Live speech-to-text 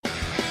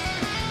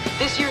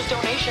This year's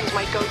donations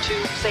might go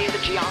to, say, the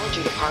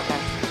geology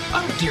department.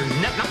 Oh dear,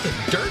 not the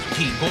dirt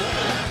people.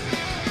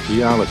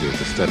 Geology is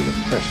the study of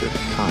pressure and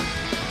time.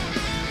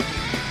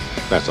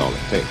 That's all it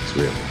takes,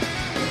 really.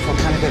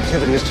 Volcanic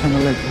activity has turned the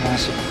lake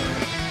massive.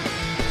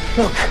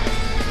 Look,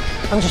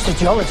 I'm just a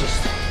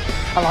geologist.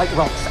 I like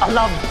rocks. I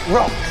love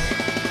rocks.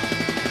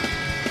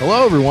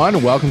 Hello, everyone,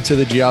 and welcome to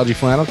the Geology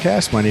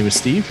Flannelcast. My name is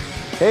Steve.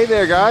 Hey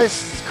there, guys.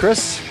 It's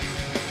Chris.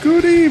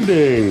 Good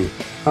evening.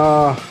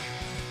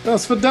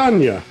 That's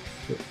Vidanya.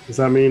 Does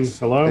that mean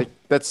hello?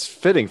 That's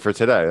fitting for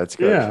today. That's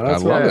good. Yeah,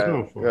 that's what I was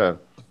going for. Yeah.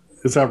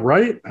 Is that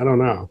right? I don't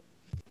know.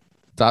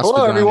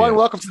 Hello, everyone.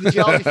 Welcome to the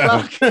Geology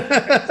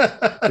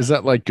Flannelcast. Is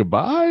that like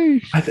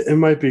goodbye? It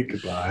might be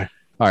goodbye.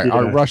 All right, Yeah.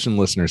 our Russian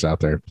listeners out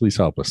there, please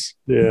help us.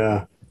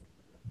 Yeah.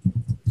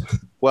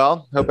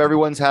 Well, hope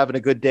everyone's having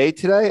a good day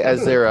today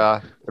as they're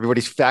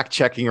everybody's fact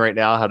checking right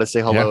now how to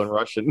say hello in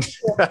Russian.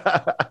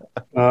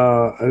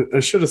 I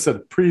should have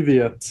said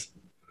privyet,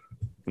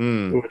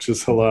 which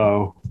is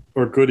hello,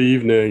 or good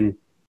evening.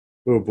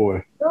 Oh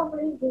boy.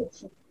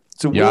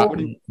 So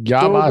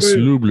Yabas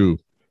Lublu.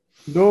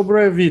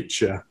 Dobre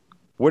vicha.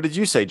 what did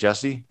you say,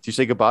 Jesse? Did you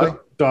say goodbye?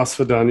 Das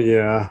Vidanya,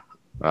 yeah.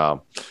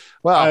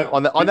 Well,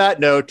 on that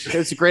note,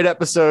 it's a great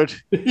episode.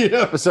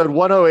 Yeah. Episode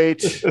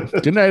 108.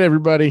 Good night,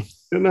 everybody.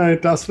 Good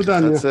night. Das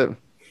Vidanya. That's it.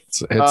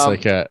 It's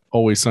like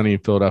Always Sunny in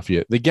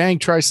Philadelphia. The gang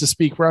tries to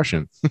speak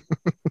Russian.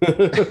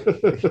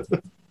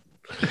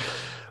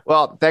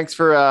 Well, thanks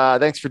for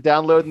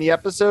downloading the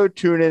episode,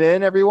 tuning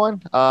in,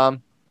 everyone. Got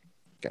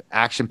an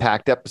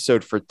action-packed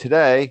episode for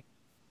today.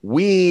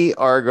 We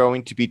are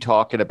going to be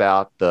talking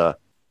about the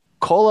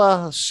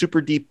Kola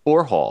Superdeep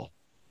Borehole. Oh.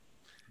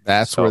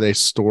 That's where they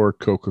store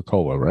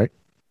Coca-Cola, right?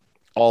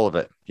 All of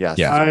it. Yes.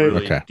 Yeah. It's a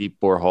really Okay. deep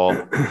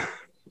borehole.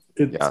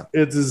 It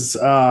is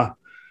so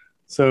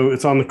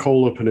it's on the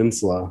Kola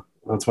Peninsula.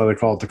 That's why they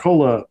call it the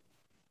Kola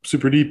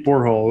Super Deep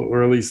Borehole,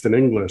 or at least in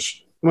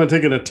English. I'm going to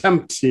take an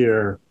attempt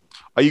here.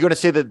 Are you going to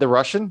say that the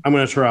Russian? I'm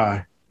going to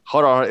try.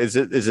 Hold on. Is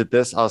it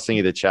this? I'll send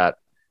you the chat.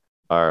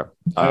 Or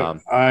I'm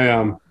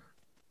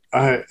going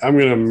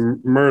to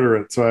murder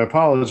it. So I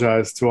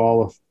apologize to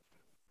all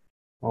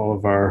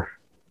of our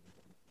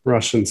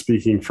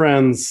Russian-speaking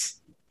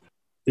friends.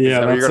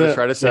 Yeah, that what that's you're going to it.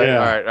 try to say?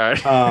 Yeah.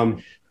 All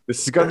right.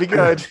 This is going to be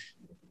good.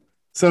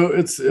 So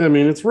it's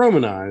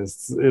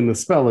Romanized in the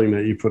spelling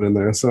that you put in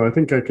there. So I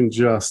think I can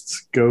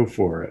just go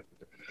for it.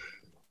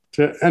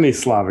 To any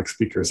Slavic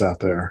speakers out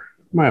there,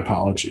 my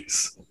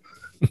apologies.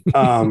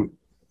 And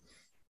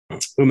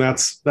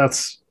that's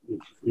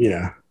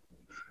yeah.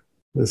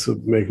 This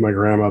would make my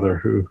grandmother,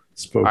 who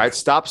spoke. All right.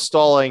 Stop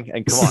stalling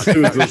and come on.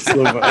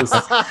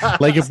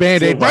 Like a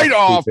Band-Aid, right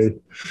off.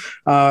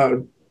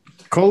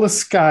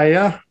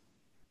 Kolaskaya.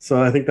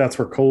 So I think that's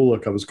where Kola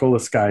comes.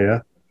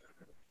 Kolaskaya.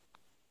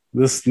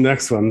 This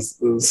next one's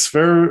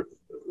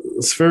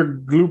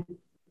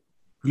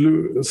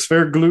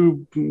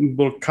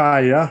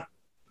Sverglubokaya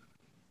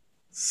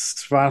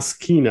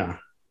Svaskina.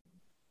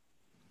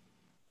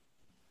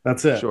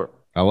 That's it. Sure.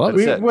 I love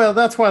That's it. it. Well,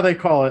 that's why they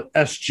call it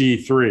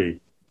SG3.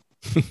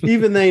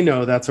 Even they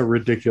know that's a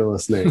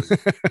ridiculous name.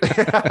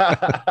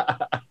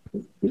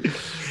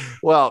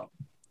 Well,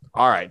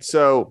 all right.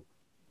 So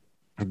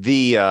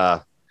the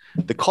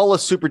Kola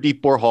Super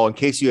Deep Borehole, in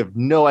case you have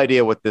no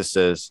idea what this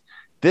is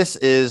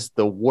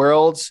the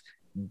world's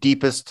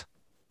deepest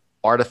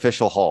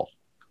artificial hole.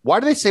 Why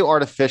do they say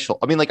artificial?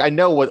 I mean, like, I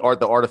know what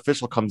the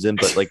artificial comes in,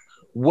 but like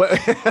what?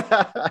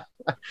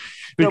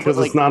 Because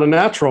it's not a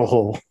natural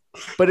hole.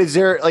 But is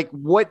there like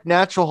what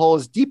natural hole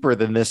is deeper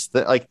than this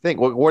thing?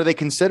 What are they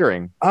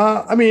considering?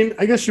 I mean,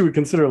 I guess you would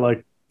consider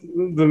like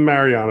the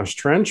Marianas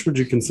Trench. Would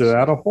you consider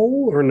that a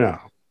hole or no?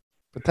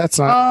 But that's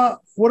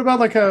not. What about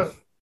like a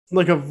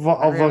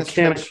volcanic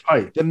Trench.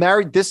 pipe?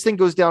 This thing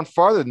goes down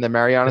farther than the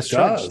Marianas It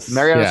Trench. does. The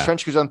Marianas Yeah.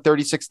 Trench goes on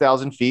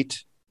 36,000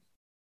 feet.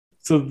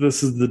 So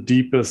this is the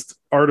deepest,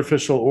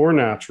 artificial or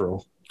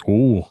natural.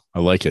 Ooh,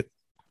 I like it.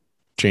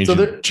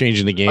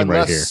 Changing the game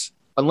right here.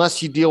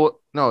 Unless you deal with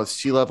it's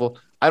sea level.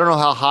 I don't know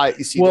how high.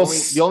 You see, Well,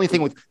 the only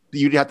thing with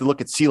you'd have to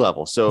look at sea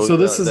level. So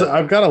this is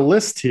I've got a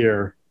list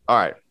here all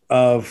right.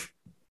 of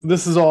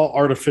this is all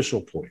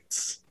artificial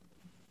points.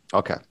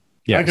 Okay.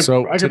 Yeah. I could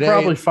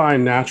probably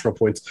find natural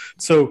points.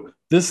 So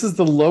this is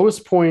the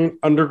lowest point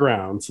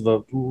underground.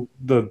 So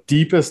the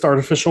deepest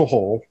artificial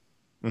hole,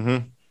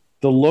 Mm-hmm.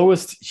 the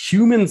lowest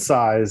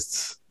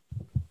human-sized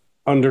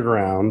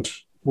underground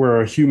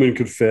where a human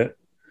could fit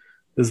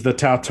is the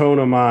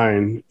Tautona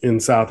mine in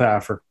South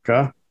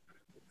Africa,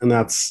 and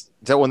Is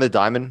that one of the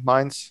diamond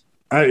mines?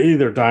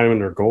 either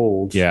diamond or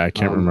gold. Yeah, I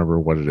can't remember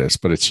what it is,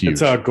 but it's huge.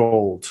 It's a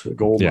gold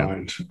Yeah.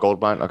 mine. Gold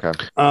mine. Okay.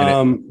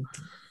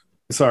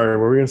 Sorry,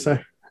 what were we gonna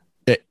say?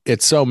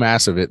 It's so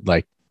massive it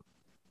like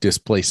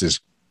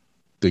displaces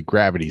the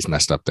gravity's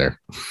messed up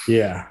there.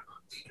 Yeah.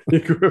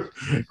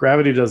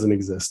 Gravity doesn't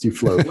exist. You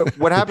float.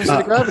 What happens to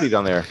the gravity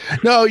down there?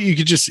 No, you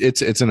could just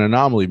it's an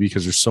anomaly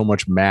because there's so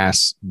much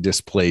mass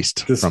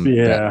displaced from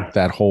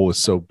that hole is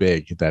so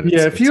big that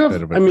it's a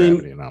bit of a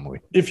gravity anomaly.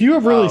 If you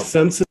have really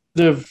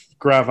sensitive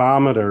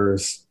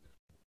gravimeters,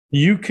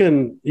 you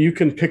can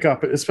pick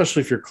up,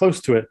 especially if you're close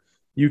to it,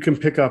 you can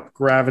pick up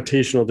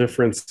gravitational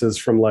differences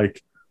from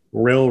like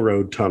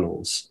railroad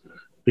tunnels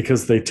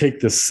because they take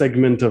this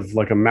segment of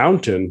like a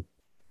mountain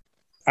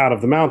out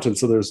of the mountain.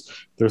 So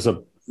there's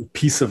a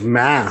piece of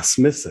mass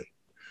missing.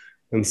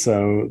 And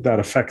so that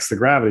affects the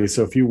gravity.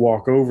 So if you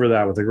walk over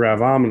that with a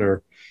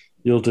gravimeter,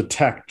 you'll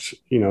detect,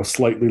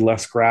 slightly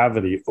less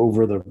gravity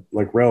over the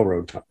like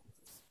railroad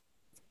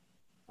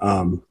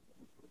tunnel.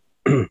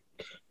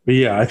 But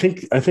yeah, I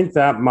think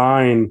that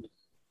mine,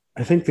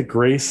 I think the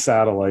Grace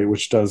satellite,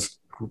 which does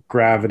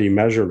gravity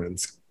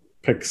measurements,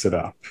 picks it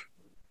up.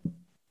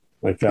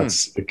 Like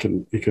that's you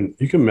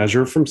can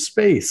measure from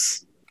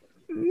space.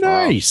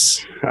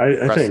 Nice.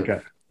 I think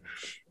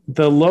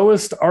the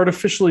lowest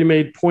artificially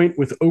made point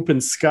with open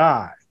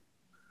sky.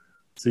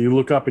 So you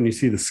look up and you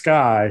see the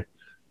sky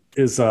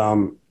is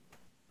a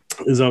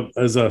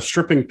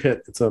stripping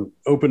pit. It's an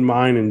open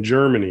mine in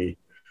Germany,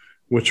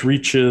 which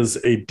reaches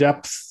a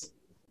depth.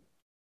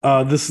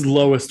 This is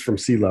lowest from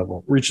sea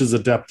level. Reaches a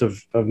depth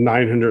of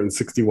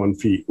 961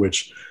 feet,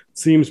 which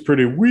seems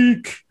pretty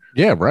weak.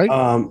 Yeah, right.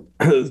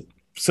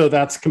 So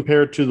that's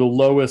compared to the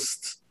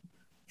lowest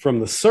from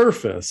the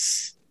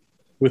surface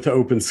with the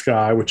open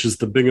sky, which is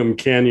the Bingham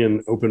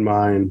Canyon open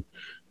mine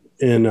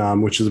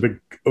which is a big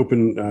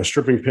open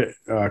stripping pit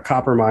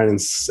copper mine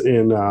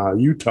in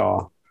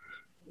Utah,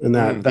 and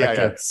that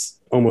gets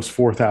almost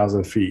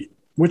 4,000 feet.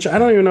 Which I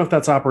don't even know if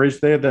that's operation.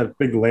 They had that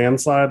big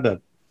landslide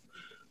that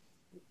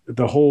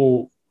the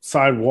whole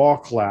sidewall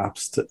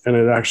collapsed, and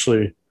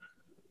it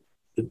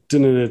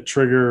didn't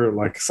trigger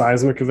like a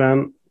seismic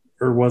event,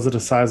 or was it a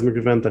seismic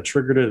event that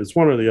triggered it? It's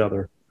one or the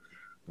other.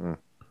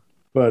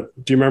 But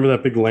do you remember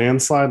that big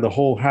landslide? The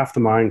whole half the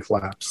mine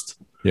collapsed.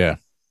 Yeah.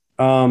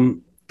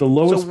 The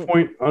lowest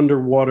point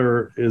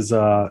underwater is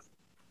oil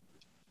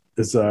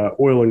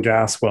and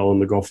gas well in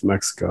the Gulf of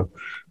Mexico,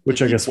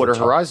 which I guess Deepwater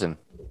Horizon.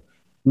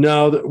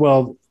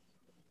 No,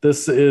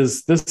 this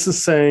is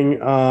saying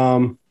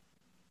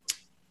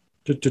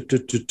it's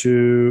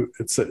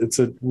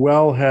a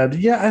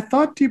wellhead. Yeah, I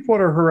thought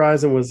Deepwater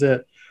Horizon was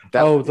it.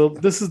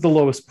 This is the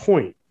lowest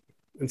point.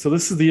 And so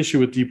this is the issue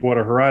with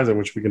Deepwater Horizon,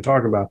 which we can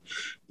talk about.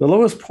 The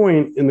lowest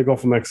point in the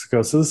Gulf of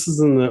Mexico. So this is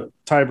in the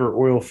Tiber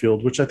oil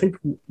field, which I think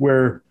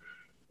where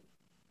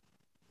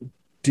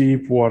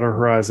Deepwater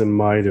Horizon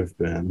might have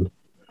been.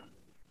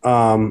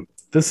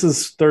 This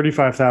is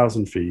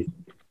 35,000 feet,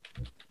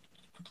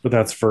 but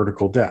that's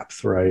vertical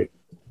depth, right?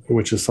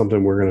 Which is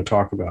something we're going to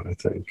talk about, I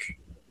think.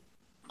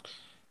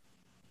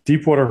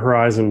 Deepwater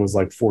Horizon was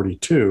like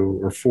 42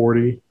 or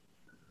 40,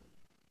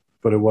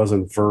 but it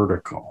wasn't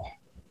vertical.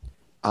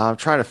 I'm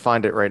trying to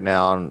find it right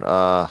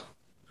now.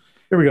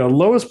 Here we go.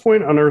 Lowest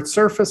point on Earth's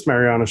surface,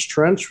 Marianas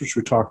Trench, which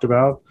we talked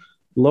about.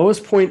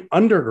 Lowest point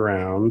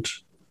underground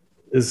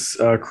is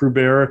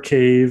Krubera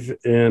Cave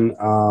in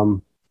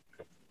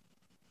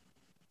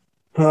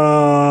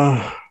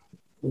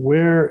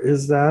where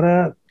is that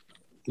at?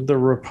 The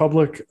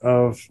Republic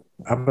of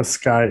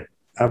Abkhazia.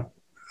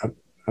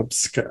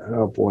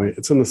 Oh boy,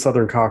 it's in the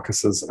Southern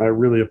Caucasus. I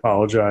really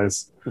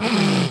apologize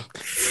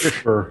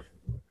for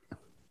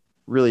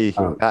really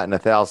batting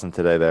 1,000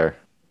 today there.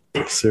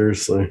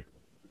 Seriously.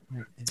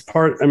 It's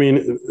part,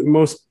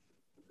 most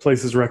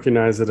places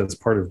recognize it as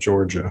part of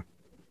Georgia.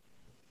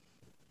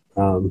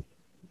 Where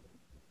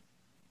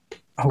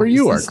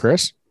you are,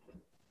 Chris?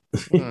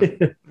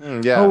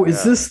 Yeah.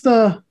 Is this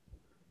the?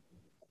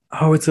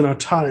 It's an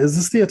Is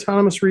this the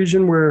autonomous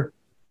region where?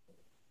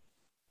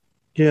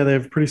 Yeah, they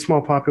have a pretty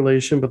small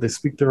population, but they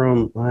speak their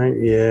own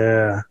language.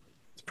 Yeah,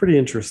 it's pretty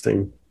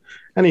interesting.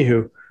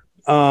 Anywho,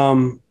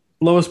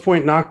 lowest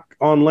point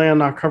on land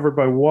not covered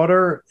by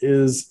water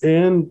is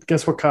in,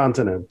 guess what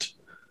continent?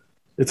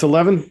 It's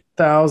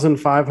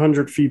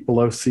 11,500 feet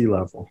below sea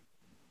level.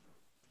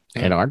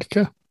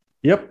 Antarctica?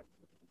 Yep.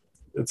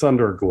 It's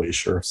under a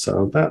glacier.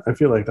 So that, I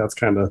feel like that's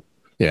kind of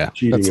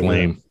that's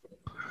lame.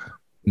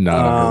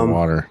 Not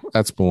underwater.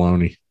 That's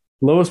baloney.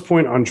 Lowest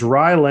point on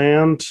dry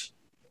land.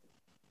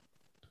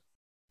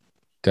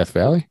 Death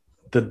Valley?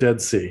 The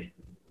Dead Sea.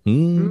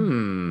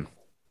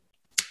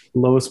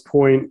 Lowest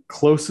point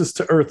closest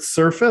to Earth's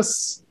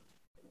surface.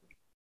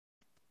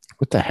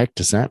 What the heck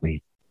does that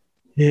mean?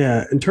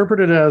 Yeah,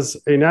 interpreted as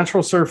a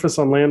natural surface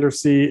on land or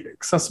sea,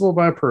 accessible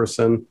by a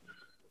person.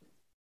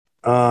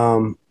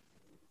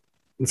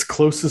 It's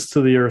closest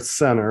to the Earth's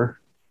center.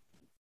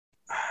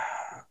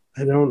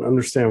 I don't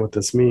understand what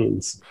this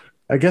means.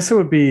 I guess it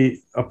would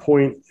be a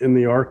point in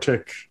the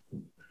Arctic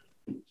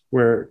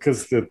where,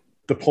 because the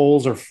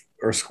poles are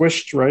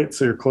squished, right?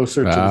 So you're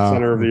closer to the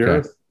center of the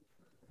Earth.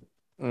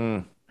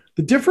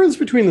 The difference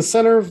between the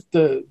center of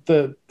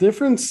the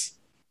difference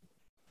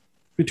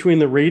between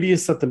the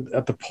radius at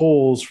the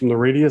poles from the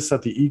radius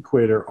at the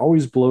equator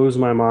always blows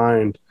my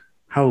mind.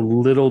 How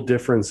little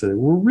difference it is.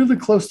 We're really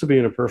close to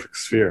being a perfect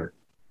sphere.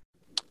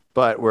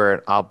 But we're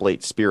an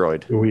oblate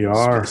spheroid. We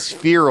are.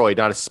 Spheroid,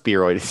 not a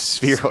spheroid.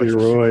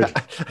 Spheroid.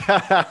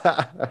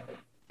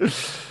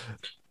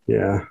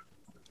 Yeah.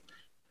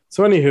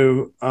 So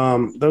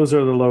anywho, those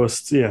are the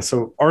lowest. Yeah.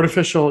 So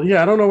artificial.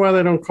 Yeah. I don't know why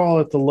they don't call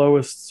it the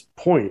lowest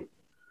point,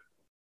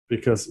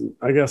 because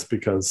I guess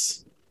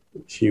because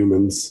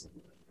humans,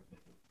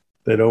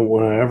 they don't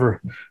want to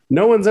ever.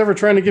 No one's ever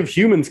trying to give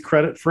humans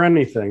credit for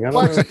anything. I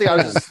don't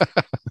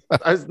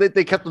know.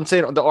 They kept on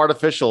saying the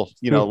artificial,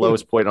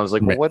 lowest point. I was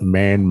like, well, what?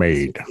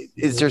 Man-made.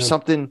 Is there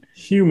something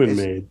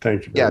human-made?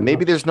 Thank you. Yeah,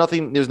 maybe there's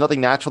nothing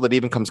natural that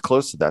even comes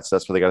close to that. So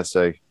that's what they got to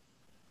say.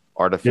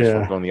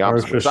 Artificial, going the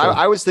opposite. So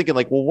I was thinking,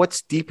 like, well,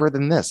 what's deeper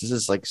than this? This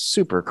is like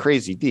super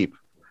crazy deep.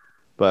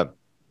 But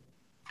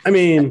I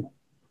mean,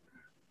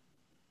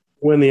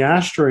 when the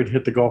asteroid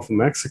hit the Gulf of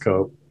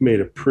Mexico,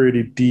 made a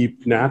pretty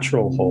deep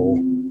natural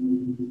hole.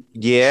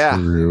 Yeah.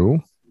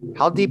 True.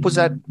 How deep was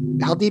that?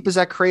 How deep is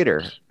that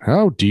crater?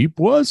 How deep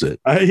was it?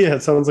 Yeah,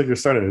 it sounds like you're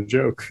starting a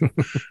joke.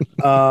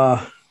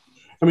 I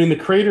mean, the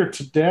crater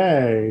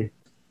today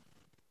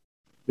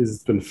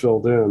has been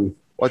filled in.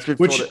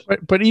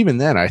 But even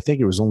then, I think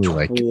it was only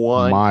like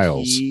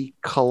miles.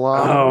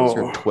 Kilometers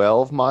or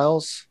 12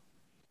 miles?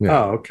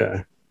 Yeah. Oh,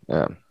 okay.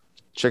 Yeah.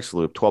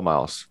 Chicxulub, 12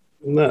 miles.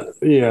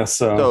 Yeah,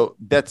 so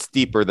that's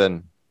deeper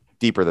than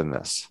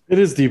this. It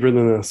is deeper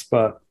than this,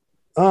 but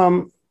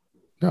no.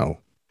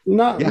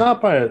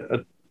 Not by a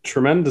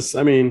tremendous.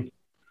 I mean,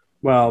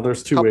 well,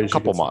 there's two ways.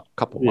 Couple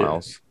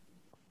miles.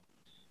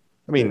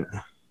 I mean,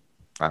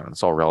 I don't know.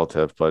 It's all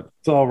relative, but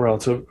it's all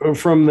relative.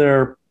 From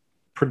their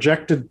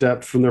projected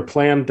depth, from their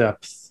planned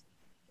depth,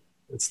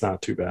 it's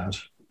not too bad.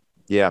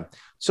 Yeah.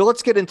 So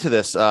let's get into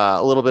this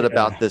a little bit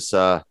about this.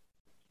 The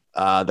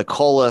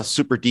Kola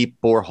Superdeep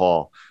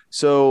Borehole.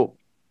 So,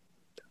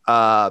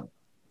 to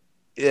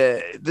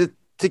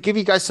give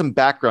you guys some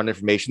background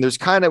information, we're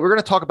going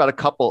to talk about a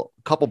couple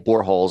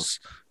boreholes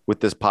with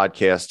this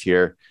podcast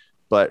here,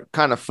 but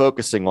kind of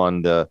focusing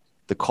on the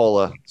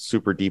Kola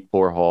Superdeep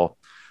Borehole.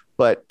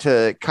 But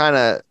to kind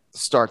of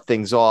start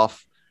things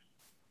off,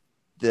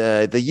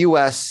 the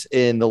U.S.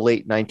 in the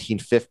late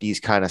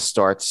 1950s kind of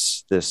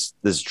starts this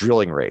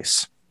drilling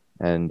race,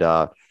 and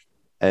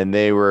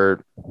they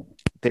were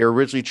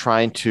originally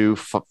trying to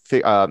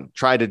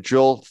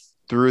drill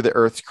through the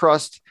Earth's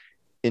crust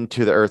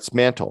into the Earth's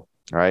mantle,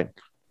 right?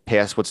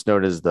 Past what's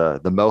known as the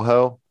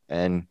moho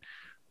and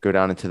go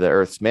down into the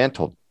Earth's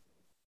mantle.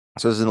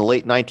 So this is in the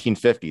late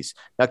 1950s.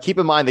 Now, keep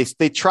in mind,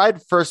 they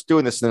tried first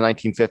doing this in the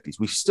 1950s.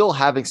 We still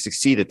haven't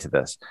succeeded to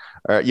this.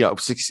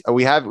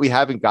 We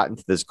haven't gotten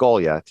to this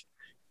goal yet,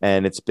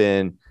 and it's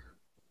been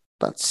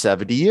about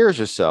 70 years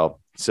or so.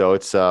 So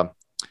it's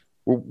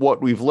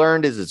what we've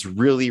learned is it's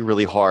really,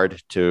 really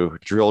hard to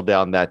drill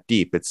down that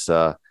deep. It's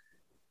from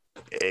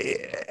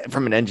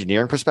an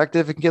engineering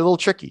perspective, it can get a little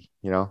tricky.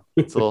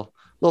 It's a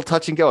little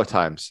touch and go at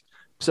times.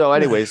 So,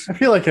 anyways, I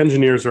feel like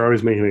engineers are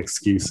always making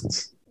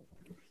excuses.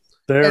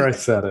 I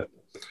said it.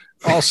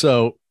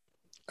 Also,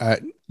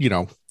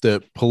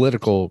 the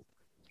political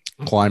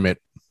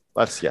climate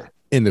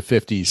in the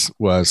 50s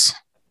was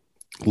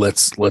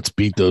let's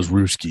beat those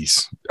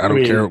Ruskies. I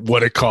don't care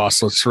what it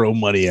costs. Let's throw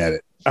money at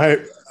it. I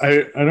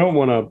don't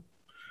want to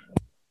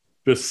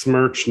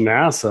besmirch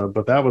NASA,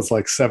 but that was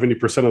like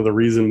 70% of the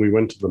reason we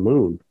went to the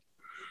moon.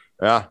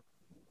 Yeah.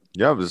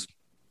 Yeah. It was,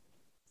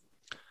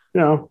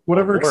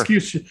 whatever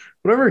excuse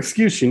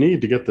you need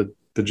to get the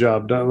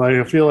job done. Like,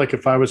 I feel like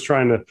if I was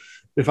trying to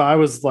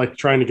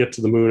get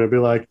to the moon, I'd be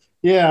like,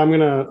 yeah, I'm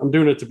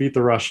doing it to beat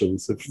the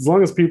Russians. As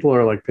long as people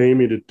are like paying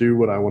me to do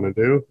what I want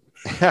to do,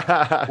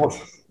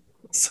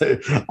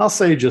 I'll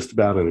say just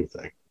about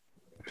anything.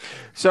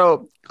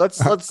 So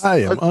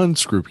I am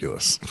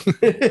unscrupulous.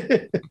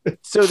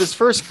 So this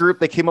first group,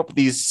 they came up with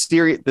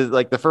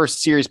the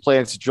first serious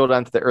plans to drill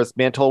down to the Earth's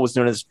mantle was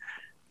known as,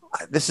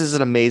 this is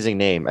an amazing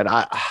name. And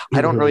I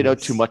don't really know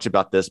too much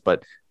about this,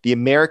 but the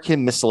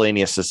American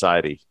Miscellaneous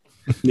Society.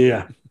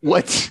 Yeah.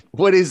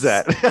 What is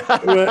that?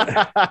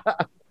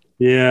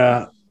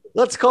 Yeah.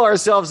 Let's call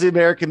ourselves the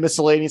American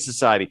Miscellaneous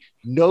Society.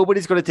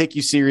 Nobody's going to take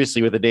you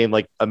seriously with a name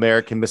like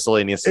American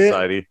Miscellaneous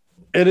Society.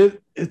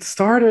 It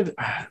started,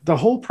 the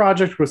whole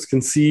project was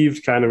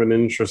conceived kind of an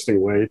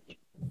interesting way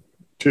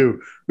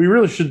too. We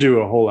really should do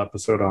a whole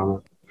episode on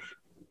it.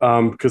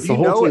 Because the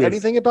whole thing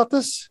anything about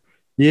this?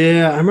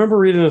 Yeah, I remember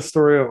reading a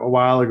story a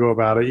while ago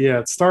about it.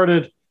 Yeah,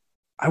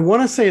 I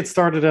want to say it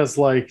started as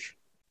like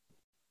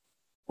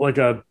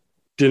a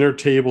dinner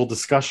table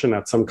discussion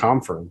at some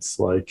conference.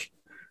 Like,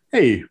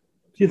 hey, do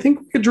you think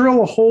we could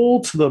drill a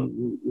hole to the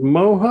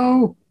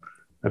moho?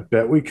 I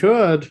bet we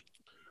could.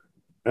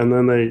 And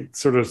then they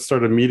sort of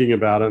started meeting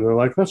about it, and they're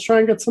like, let's try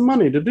and get some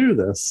money to do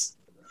this.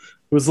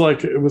 It was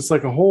like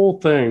a whole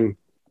thing.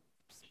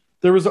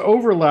 There was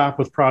overlap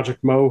with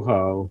Project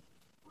Moho,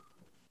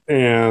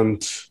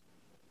 and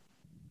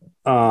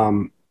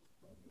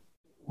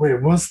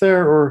was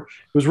there? Or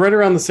it was right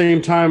around the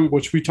same time,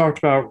 which we talked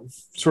about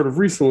sort of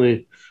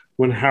recently,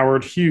 when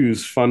Howard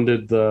Hughes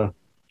funded to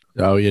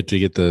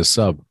get the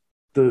sub.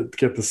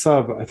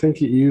 I think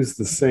he used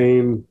the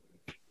same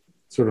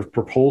sort of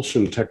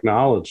propulsion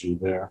technology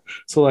there.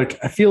 So like,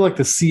 I feel like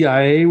the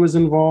CIA was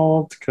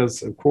involved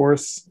because of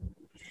course,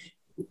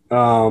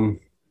 but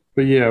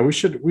yeah, we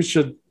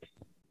should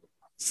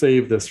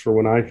save this for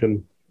when I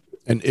can.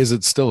 And is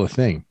it still a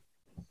thing?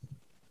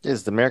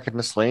 Is the American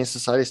Miscellaneous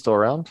Society still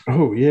around?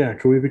 Oh yeah,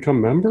 can we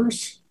become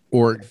members?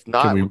 Or If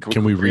not,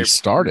 can we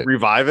restart it?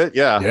 Revive it?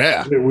 Yeah.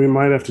 Yeah. We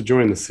might have to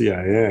join the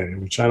CIA,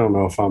 which I don't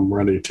know if I'm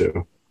ready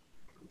to.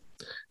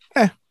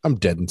 I'm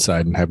dead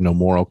inside and have no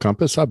moral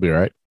compass. I'll be all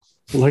right.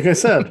 Like I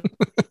said,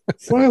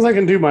 as long as I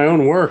can do my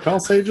own work, I'll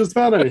say just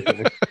about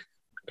anything.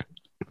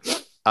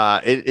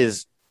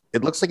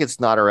 It looks like it's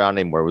not around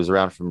anymore. It was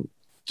around from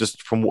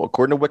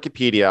according to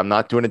Wikipedia. I'm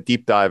not doing a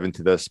deep dive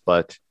into this,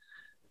 but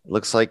it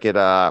looks like it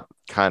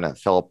kind of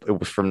fell. It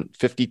was from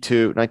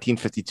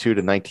 1952 to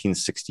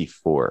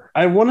 1964.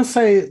 I want to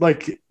say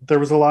like there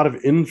was a lot of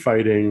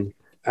infighting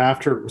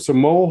after. So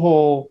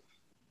Borehole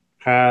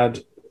had,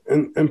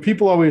 and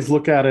people always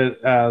look at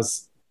it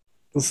as,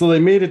 so they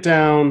made it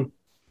down.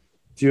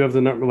 Do you have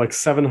the number, like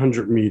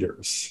 700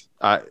 meters?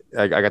 I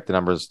got the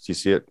numbers. Do you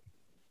see it?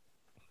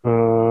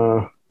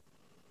 No,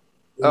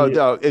 I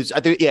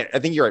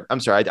think you're right. I'm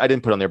sorry, I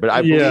didn't put it on there, but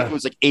I believe it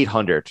was like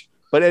 800.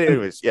 But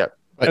anyways, yeah.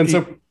 And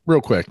so, real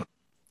quick,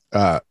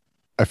 I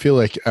feel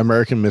like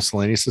American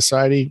Miscellaneous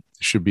Society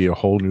should be a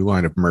whole new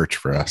line of merch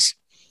for us.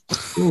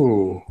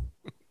 Ooh,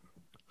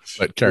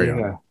 but carry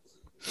on.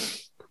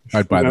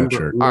 I'd buy that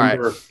shirt. All right,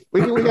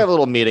 we have a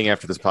little meeting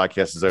after this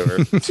podcast is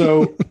over.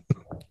 So,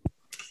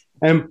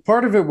 and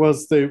part of it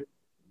was they,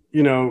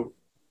 and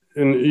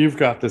you've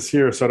got this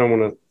here, so I don't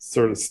want to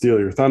sort of steal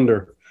your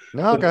thunder.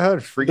 No, go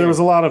ahead. There was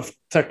a lot of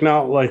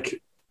technology, like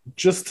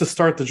just to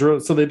start the drill.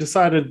 So they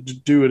decided to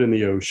do it in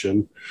the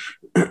ocean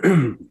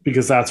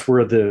because that's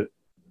where the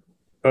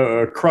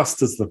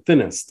crust is the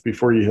thinnest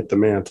before you hit the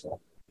mantle.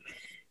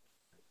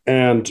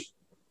 And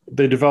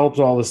they developed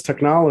all this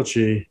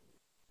technology,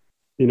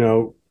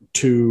 to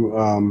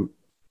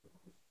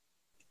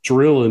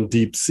drill in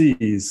deep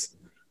seas.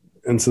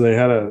 And so they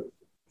had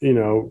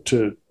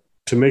to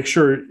make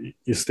sure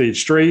you stayed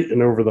straight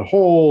and over the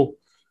hole,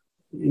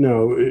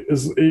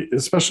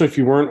 especially if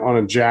you weren't on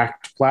a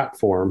jacked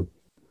platform,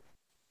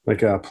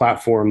 like a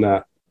platform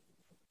that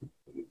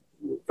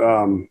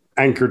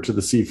anchored to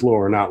the sea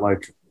floor, not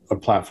like a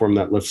platform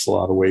that lifts a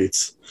lot of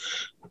weights.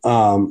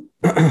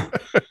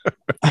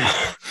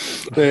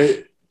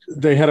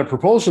 They had a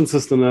propulsion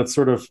system that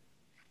sort of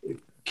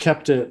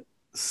kept it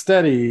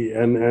steady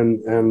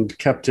and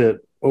kept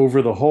it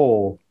over the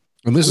hole.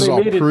 And this is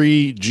all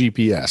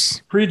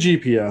pre-GPS.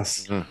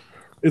 Pre-GPS. Mm-hmm.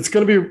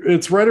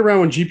 It's right around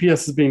when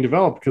GPS is being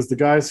developed, because the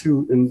guys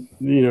who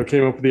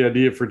came up with the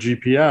idea for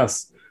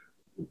GPS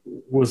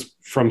was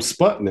from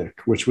Sputnik,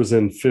 which was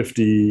in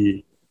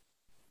 58.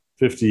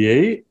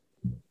 It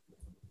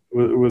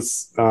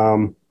was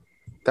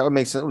that would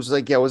make sense. It was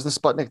like, wasn't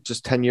Sputnik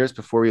just 10 years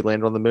before we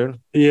landed on the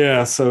moon?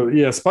 Yeah, so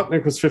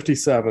Sputnik was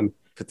 57.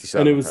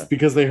 57, and it was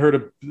because they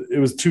heard it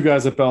was two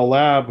guys at Bell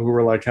Lab who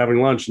were like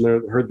having lunch, and they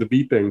heard the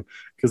beeping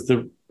because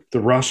the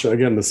Russia,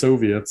 again, the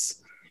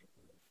Soviets,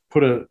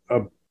 put an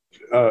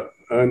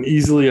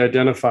easily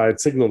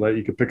identified signal that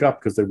you could pick up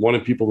because they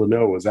wanted people to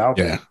know it was out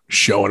there. Yeah,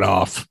 showing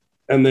off.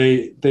 And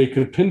they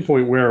could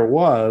pinpoint where it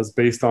was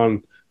based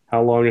on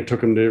how long it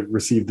took them to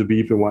receive the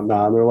beep and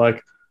whatnot. And they're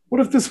like,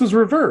 what if this was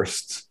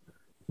reversed?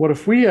 What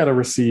if we had a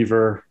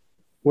receiver?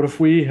 What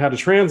if we had a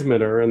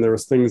transmitter and there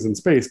was things in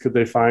space? Could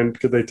they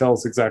tell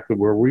us exactly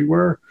where we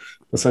were?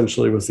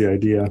 Essentially was the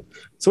idea.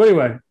 So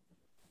anyway,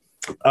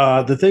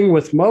 the thing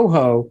with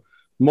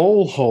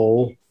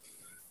Borehole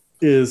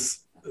is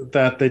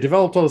that they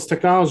developed all this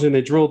technology and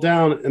they drilled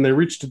down and they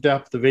reached a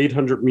depth of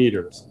 800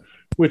 meters,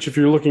 which if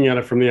you're looking at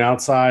it from the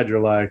outside, you're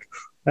like,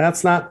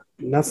 that's not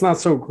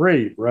so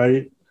great,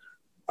 right?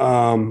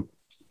 But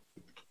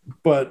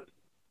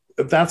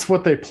that's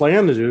what they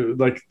plan to do.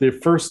 Like the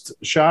first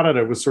shot at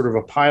it was sort of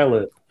a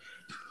pilot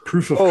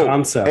proof of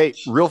concept. Hey,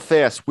 real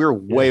fast, we're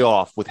way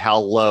off with how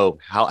low,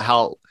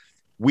 how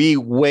we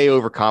way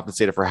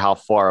overcompensated for how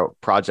far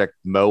Project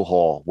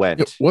Borehole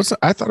went.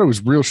 I thought it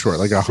was real short,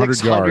 like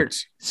 100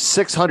 yards.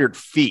 600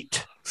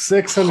 feet.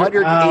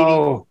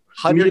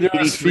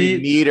 183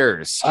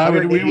 meters.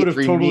 We would have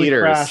totally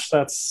crashed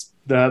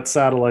that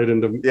satellite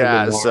into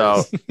Mars.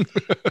 So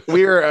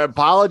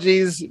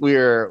apologies.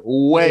 We're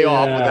way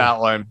off with that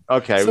one.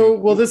 Okay.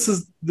 So, this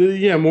is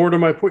more to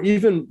my point.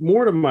 Even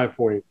more to my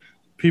point,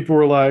 people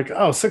were like,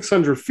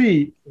 600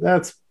 feet,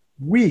 that's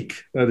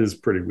weak. That is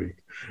pretty weak.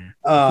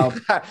 But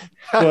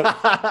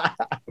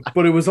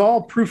it was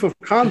all proof of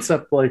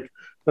concept, like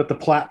that the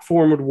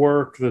platform would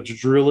work, that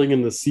drilling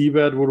in the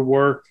seabed would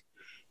work.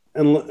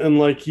 And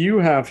like you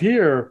have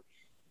here,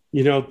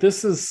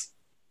 this is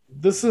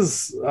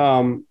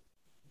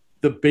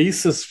the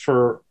basis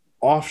for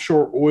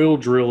offshore oil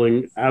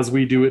drilling as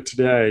we do it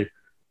today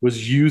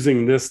was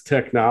using this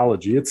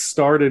technology. It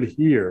started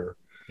here.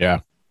 Yeah.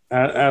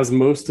 As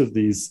most of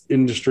these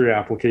industry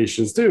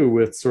applications do,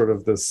 with sort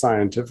of the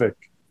scientific,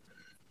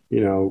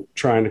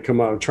 trying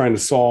to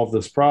solve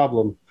this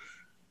problem.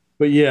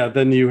 But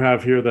then you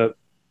have here that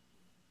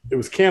it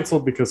was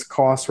canceled because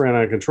costs ran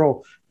out of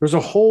control. There's a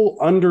whole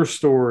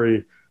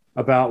understory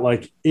about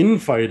like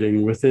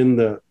infighting within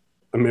the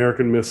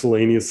American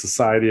Miscellaneous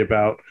Society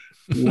about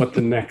what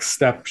the next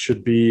step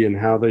should be and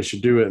how they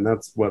should do it. And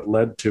that's what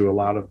led to a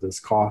lot of this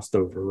cost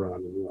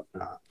overrun and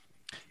whatnot.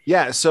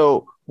 Yeah.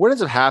 So what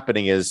ends up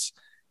happening is,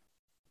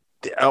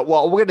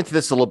 well, we'll get into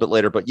this a little bit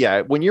later, but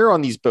yeah, when you're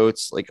on these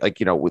boats,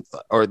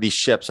 or these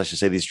ships, I should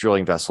say, these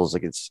drilling vessels,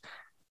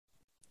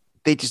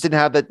 they just didn't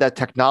have that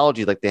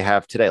technology like they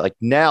have today. Like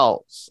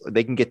now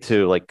they can get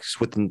to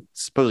within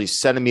supposedly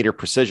centimeter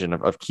precision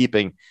of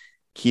keeping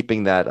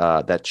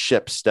that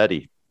ship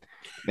steady.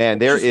 Man,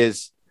 there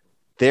is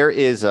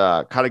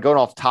kind of going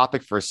off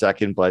topic for a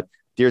second, but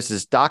there's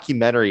this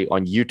documentary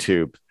on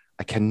YouTube.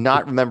 I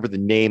cannot remember the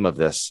name of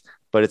this,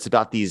 but it's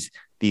about these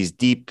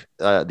deep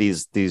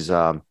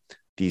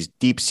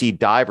sea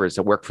divers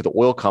that work for the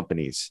oil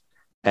companies,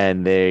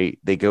 and they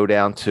go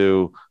down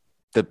to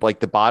the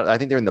bottom. I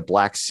think they're in the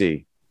Black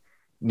Sea,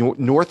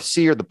 North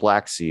Sea or the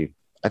Black Sea.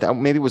 I thought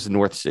maybe it was the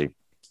North Sea.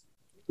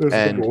 There's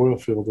an oil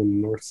field in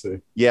the North Sea.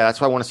 Yeah, that's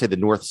why I want to say the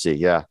North Sea.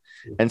 Yeah.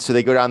 And so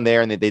they go down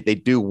there and they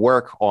do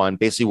work on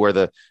basically where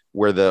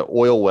the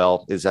oil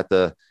well is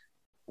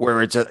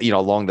where it's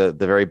along the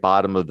very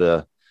bottom of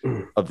the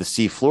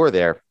sea floor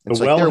there. And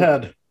the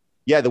wellhead.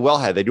 Yeah, the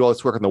wellhead. They do all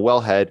this work on the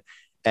wellhead,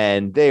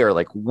 and they are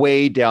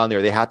way down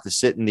there. They have to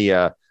sit in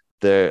they're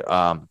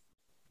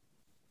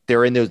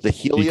in the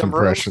helium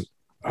decompression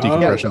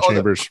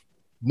chambers.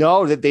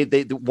 No,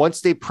 they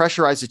once they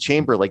pressurize the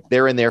chamber,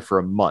 they're in there for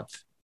a month.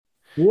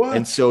 What?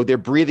 And so they're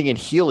breathing in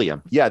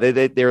helium. Yeah,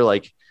 they're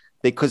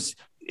because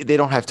they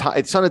don't have time.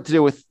 It's something to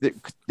do with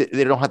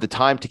they don't have the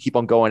time to keep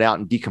on going out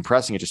and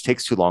decompressing. It just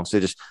takes too long. So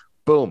they just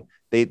boom.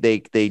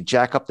 They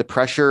jack up the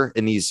pressure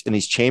in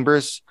these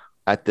chambers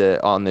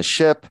on the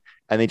ship,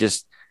 and they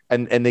just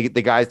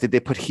the guys they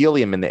put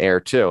helium in the air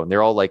too, and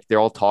they're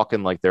all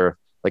talking like they're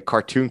like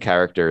cartoon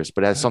characters,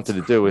 but it has something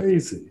to do with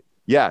crazy.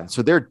 Yeah.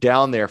 So they're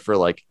down there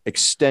for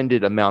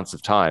extended amounts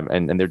of time,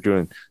 and they're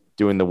doing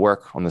the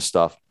work on this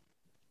stuff.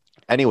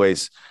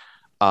 Anyways,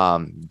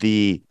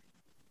 the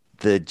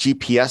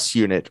GPS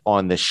unit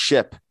on the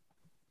ship,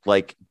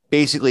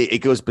 basically it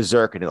goes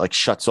berserk and it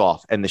shuts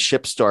off, and the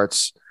ship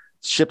starts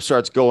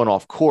going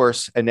off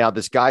course. And now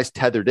this guy's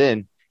tethered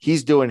in.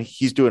 He's doing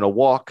a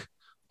walk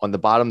on the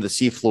bottom of the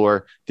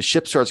seafloor. The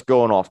ship starts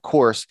going off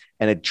course,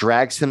 and it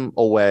drags him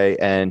away,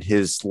 and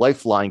his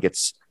lifeline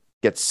gets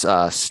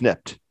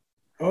snipped.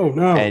 Oh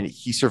no! And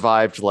he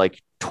survived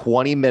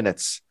 20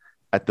 minutes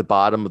at the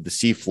bottom of the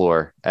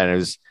seafloor, and it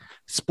was.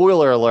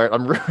 Spoiler alert!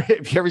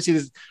 If you ever see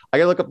this, I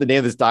gotta look up the name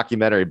of this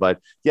documentary. But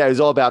yeah, it was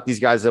all about these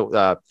guys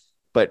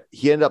but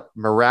he ended up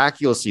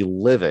miraculously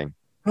living.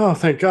 Oh,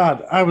 thank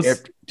God!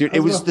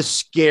 It was the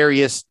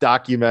scariest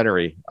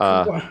documentary.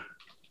 Yeah.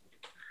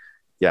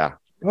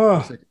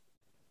 Oh.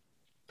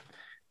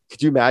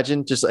 Could you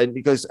imagine? Just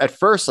because at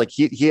first,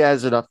 he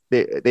has enough.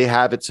 They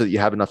have it so that you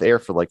have enough air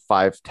for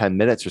 5-10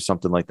 minutes or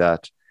something like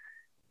that,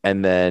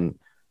 and then.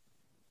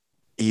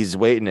 He's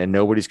waiting and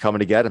nobody's coming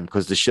to get him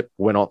because the ship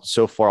went off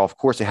so far off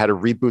course. They had to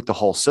reboot the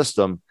whole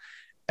system,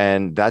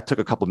 and that took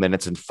a couple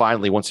minutes. And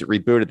finally, once it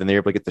rebooted, then they were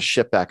able to get the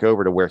ship back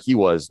over to where he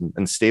was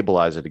and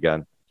stabilize it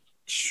again.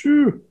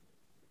 Sure.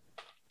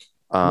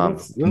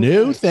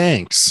 No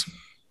thanks.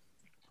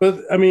 But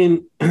I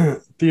mean,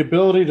 the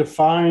ability to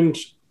find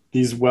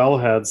these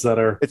wellheads that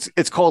are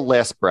it's called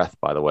Last Breath,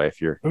 by the way,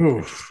 if you're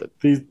interested.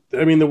 The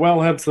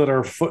wellheads that are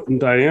a foot in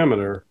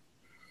diameter.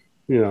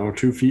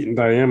 2 feet in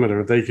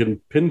diameter, they can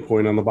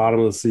pinpoint on the bottom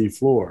of the sea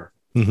floor.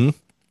 Mm-hmm.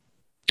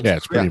 Yeah,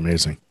 it's pretty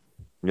amazing.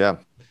 Yeah.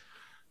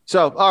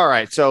 So, all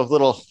right. So,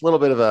 little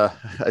bit of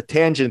a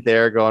tangent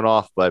there going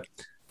off, but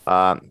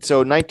so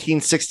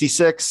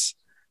 1966,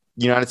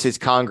 United States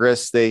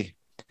Congress, they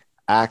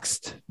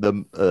axed the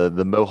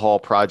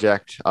Borehole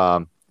project.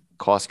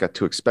 Costs got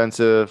too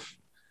expensive,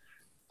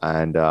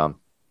 and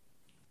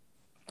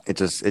it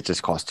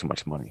just cost too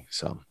much money.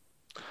 So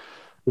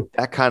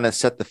that kind of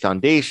set the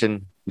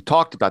foundation. We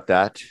talked about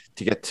that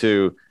to get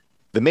to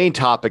the main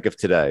topic of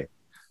today,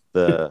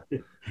 the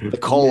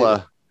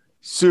Kola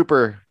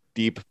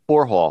Superdeep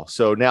Borehole.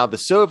 So now the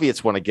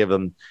Soviets want to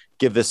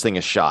give this thing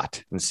a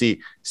shot and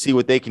see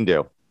what they can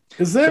do.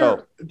 Is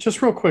there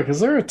just real quick? Is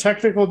there a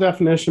technical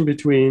definition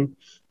between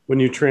when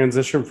you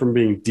transition from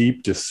being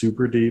deep to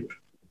super deep?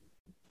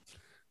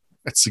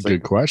 That's a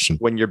good question.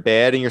 When you're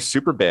bad and you're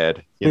super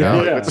bad,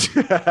 Yeah.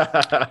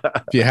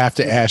 If you have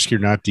to ask, you're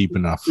not deep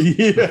enough.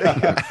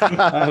 Yeah.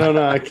 I don't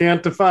know. I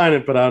can't define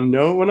it, but I'll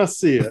know it when I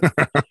see it.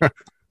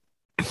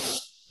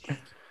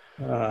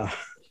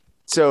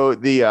 So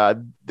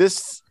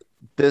this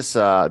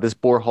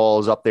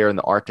borehole is up there in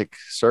the Arctic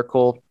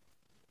Circle.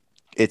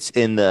 It's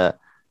in the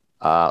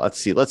let's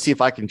see if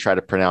I can try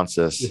to pronounce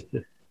this.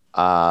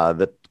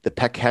 The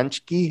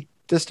Pekhenski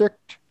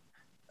district.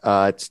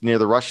 It's near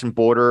the Russian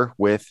border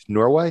with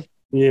Norway.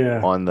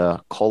 Yeah. On the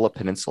Kola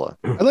Peninsula.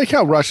 I like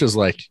how Russia's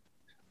let's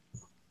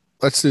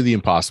do the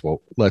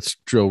impossible. Let's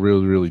drill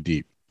really, really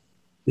deep.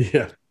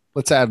 Yeah.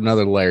 Let's add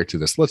another layer to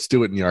this. Let's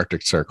do it in the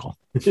Arctic Circle.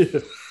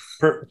 Yeah.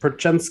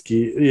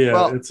 Perchensky. Yeah.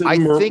 Well, it's in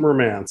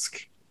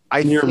Murmansk.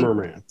 Near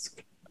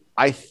Murmansk.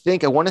 I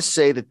want to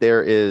say that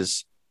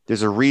there's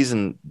there's a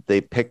reason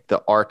they picked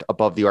the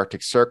above the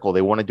Arctic Circle.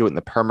 They want to do it in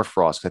the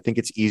permafrost. I think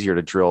it's easier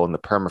to drill in the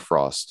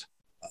permafrost.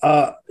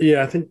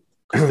 Yeah, I think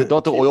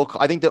don't the oil.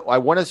 I think that I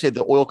want to say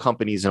the oil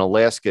companies in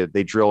Alaska,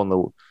 they drill in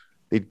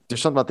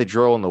there's something about they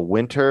drill in the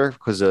winter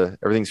because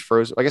everything's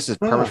frozen. I guess it's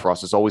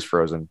permafrost. It's always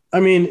frozen. I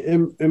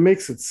mean, it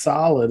makes it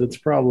solid. It's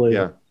probably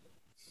I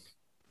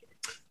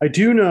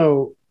do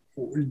know.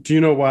 Do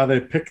you know why they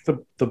picked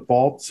the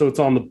Baltic? So it's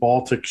on the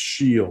Baltic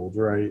Shield,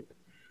 right?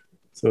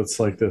 So it's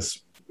like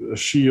this. A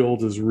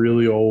shield is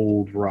really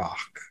old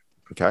rock.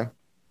 Okay.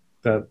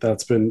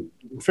 That's been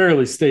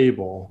fairly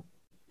stable.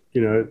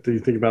 You know, you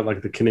think about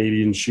like the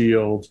Canadian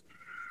Shield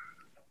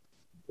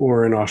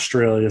or in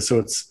Australia. So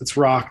it's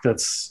rock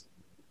that's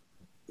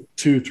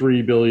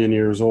 2-3 billion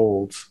years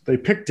old. They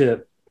picked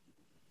it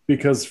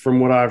because from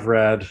what I've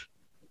read,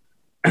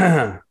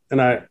 and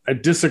I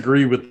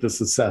disagree with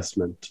this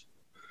assessment.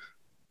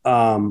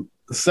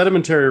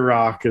 Sedimentary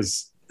rock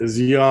is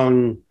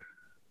young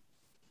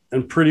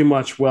and pretty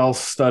much well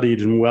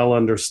studied and well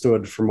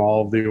understood from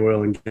all of the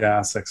oil and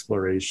gas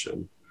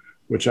exploration,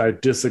 which I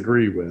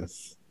disagree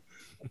with.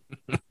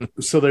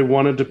 So they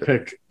wanted to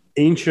pick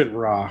ancient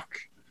rock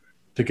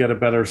to get a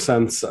better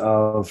sense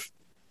of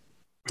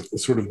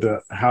sort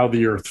of how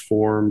the earth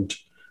formed,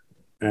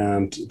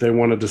 and they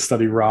wanted to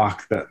study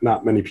rock that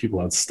not many people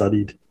had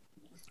studied.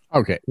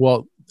 Okay,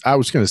 well, I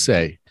was going to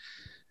say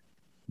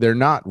they're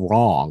not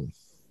wrong.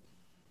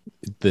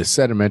 The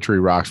sedimentary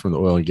rocks from the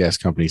oil and gas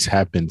companies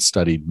have been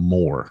studied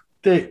more.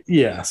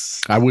 Yes.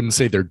 I wouldn't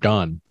say they're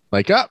done.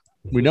 Like,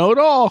 we know it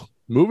all.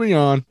 Moving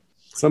on.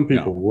 Some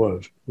people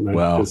would.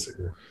 Well,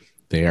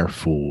 they are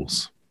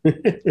fools.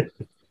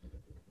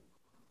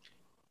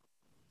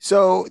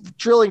 So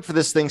drilling for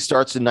this thing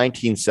starts in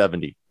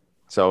 1970.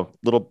 So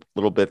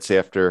little bits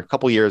after, a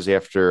couple years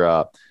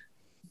after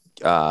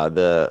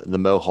the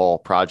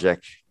Borehole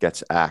project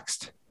gets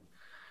axed.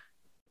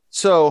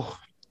 So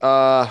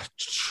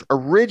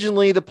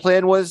originally the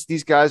plan was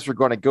these guys were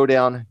going to go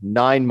down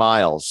 9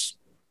 miles.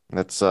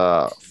 That's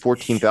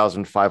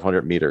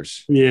 14,500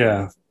 meters.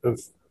 Yeah.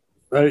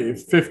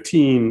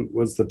 15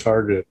 was the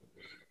target.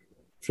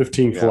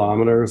 15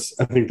 kilometers.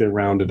 I think they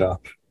rounded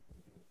up.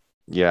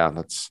 Yeah,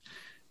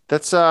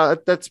 that's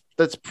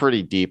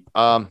pretty deep.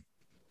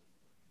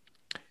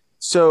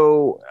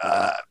 So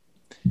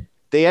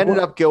they ended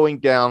up going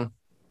down.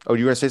 Oh,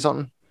 you want to say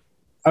something?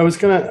 I want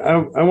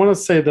to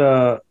say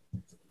the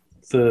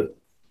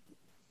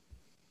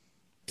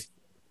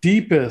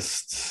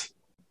deepest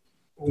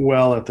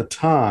well at the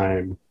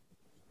time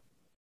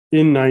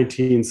in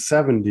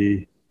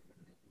 1970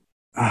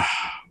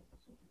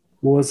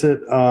 was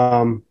it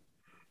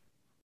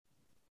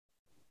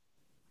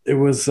it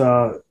was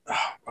I'm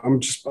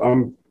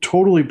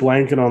totally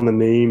blanking on the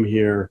name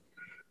here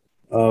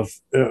of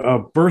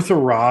Bertha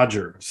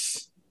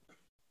Rogers,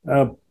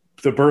 the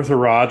Bertha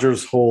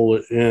Rogers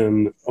hole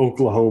in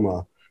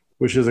Oklahoma,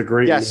 which is a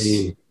great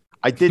name.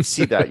 I did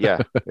see that. Yeah.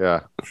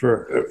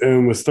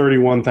 And was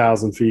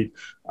 31,000 feet,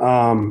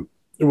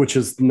 which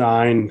is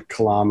 9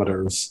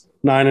 kilometers,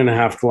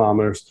 9.5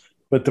 kilometers.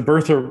 But the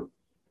Bertha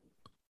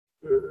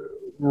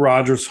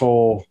Rogers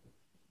hole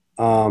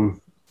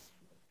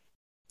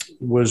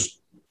was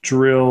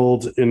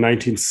drilled in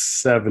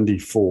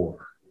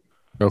 1974.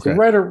 Okay. So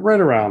right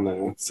around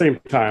there, same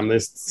time. They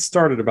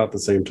started about the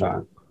same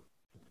time.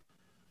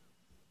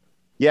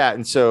 Yeah,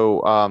 and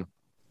so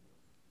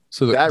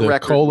the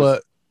Kola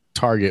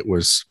target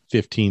was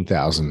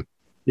 15,000.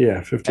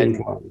 Yeah, 15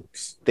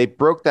 kilometers. They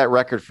broke that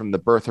record from the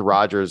Bertha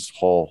Rogers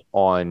hole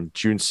on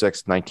June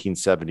 6th,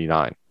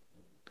 1979.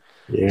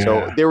 Yeah.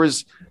 So there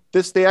was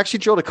this. They actually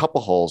drilled a couple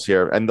holes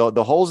here, and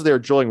the holes they were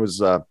drilling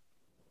was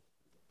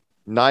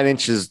 9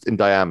 inches in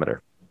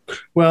diameter.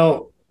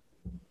 Well,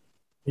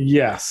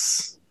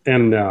 yes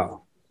and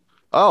no.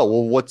 Oh,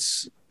 well, what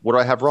do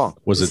I have wrong?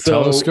 Was it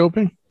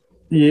telescoping?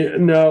 Yeah,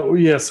 no,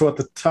 yeah. So at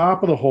the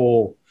top of the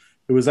hole,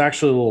 it was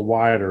actually a little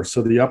wider.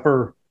 So the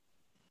upper,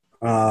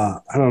 I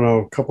don't know,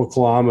 a couple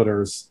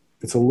kilometers,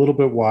 it's a little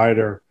bit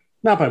wider,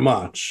 not by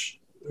much.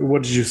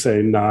 What did you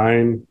say?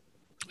 9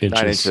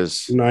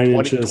 inches. 9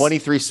 inches.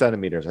 23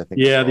 centimeters, I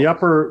think. Yeah, the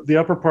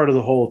upper part of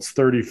the hole, it's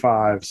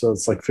 35, so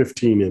it's like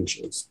 15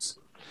 inches.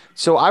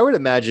 So I would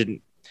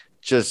imagine,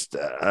 just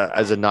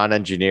as a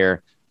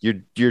non-engineer,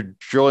 you're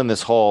drilling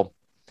this hole.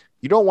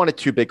 You don't want it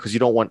too big because you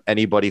don't want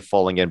anybody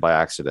falling in by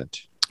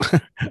accident.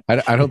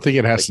 I don't think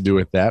it has to do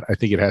with that. I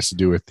think it has to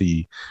do with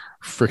the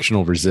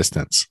frictional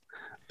resistance.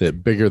 The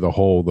bigger the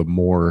hole, the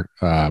more.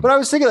 But I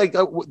was thinking,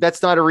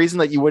 that's not a reason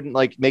that you wouldn't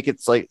make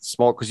it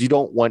small because you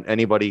don't want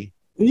anybody.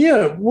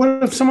 Yeah.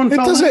 What if someone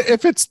fell in?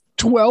 If it's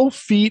 12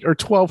 feet or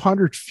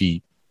 1,200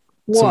 feet,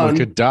 someone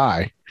could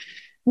die.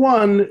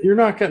 One, you're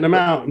not getting them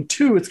out, and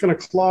two, it's going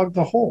to clog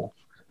the hole.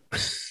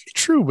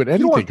 True, but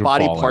anything you don't want can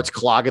body fall parts in.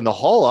 clogging the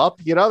hole up.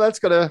 That's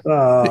gonna.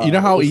 You know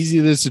how easy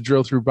it is to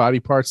drill through body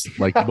parts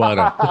like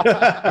butter.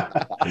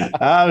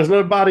 There's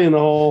no body in the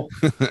hole.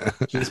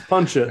 Just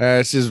punch it.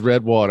 It's just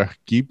red water.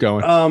 Keep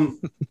going.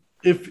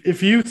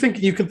 If you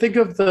think you can think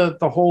of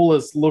the hole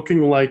as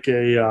looking like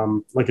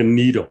a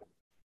needle.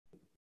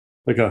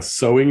 like a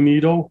sewing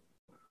needle.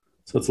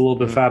 So it's a little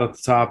bit fat at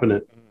the top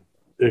and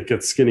it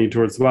gets skinny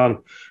towards the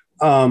bottom.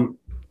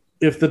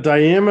 If the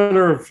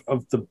diameter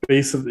of the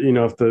base of,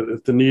 if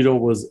the needle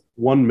was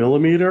 1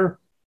 millimeter,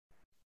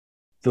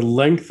 the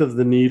length of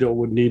the needle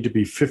would need to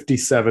be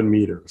 57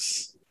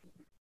 meters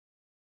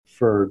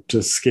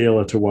to scale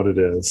it to what it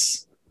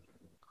is.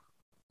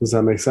 Does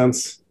that make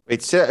sense?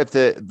 Wait, so if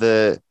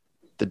the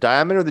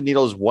diameter of the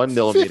needle is 1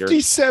 millimeter,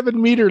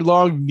 57-meter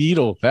long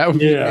needle, that would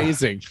be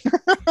amazing.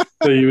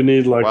 So you would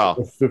need like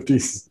a 50.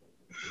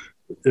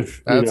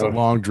 If that's a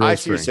long drill. I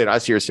see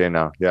what you're saying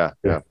now. Yeah.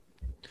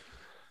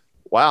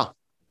 Wow.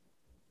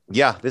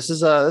 Yeah, this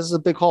is a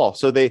big hole.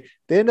 So they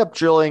end up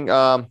drilling.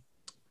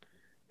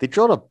 They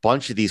drilled a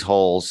bunch of these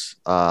holes.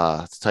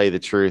 To tell you the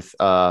truth.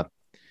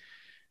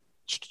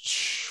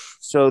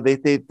 So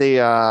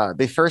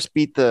they first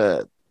beat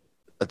the.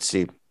 Let's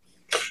see.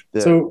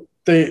 So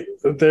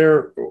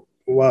they're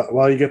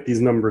while you get these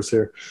numbers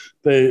here,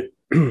 the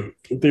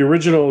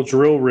original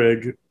drill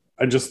rig.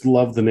 I just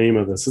love the name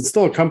of this. It's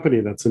still a company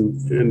that's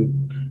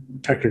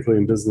technically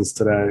in business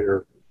today,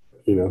 or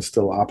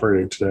still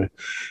operating today.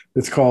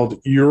 It's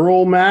called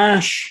Ural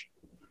Mash.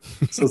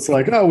 So it's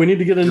like, we need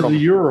to get into the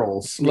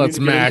Urals. Let's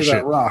mash it.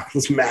 That rock.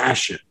 Let's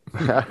mash it.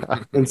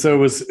 And so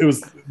it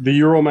was the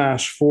Ural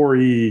Mash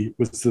 4E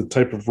was the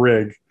type of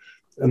rig,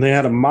 and they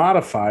had to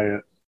modify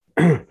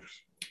it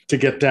to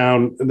get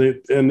down, and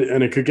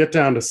it could get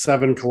down to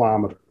 7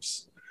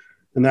 kilometers,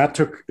 and it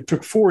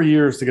took 4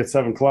 years to get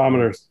 7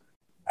 kilometers.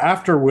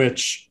 After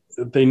which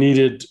they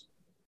needed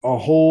a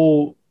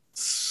whole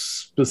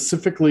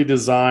specifically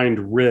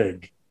designed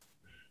rig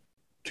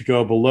to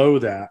go below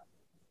that.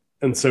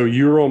 And so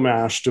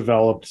Euromash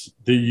developed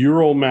the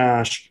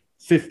Euromash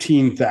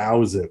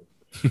 15,000.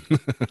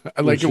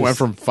 I like it went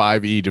from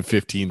 5E to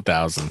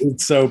 15,000.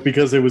 So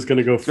because it was going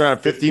to go around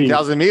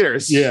 15,000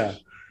 meters. Yeah.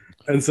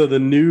 And so the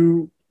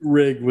new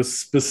rig was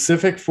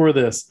specific for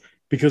this,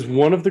 because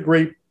one of the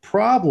great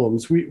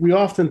problems we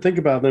often think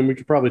about, then we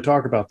could probably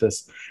talk about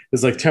this,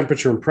 is like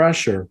temperature and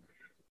pressure.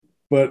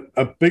 But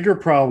a bigger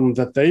problem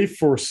that they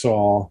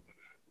foresaw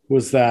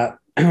was that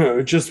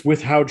just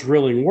with how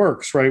drilling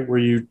works, right, where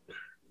you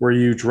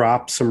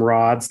drop some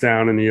rods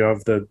down and you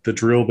have the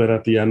drill bit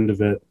at the end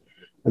of it,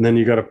 and then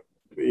you got to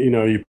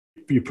you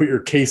put your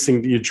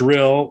casing, you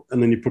drill,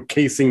 and then you put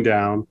casing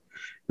down,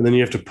 and then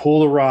you have to pull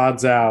the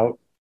rods out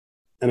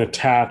and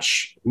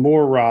attach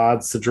more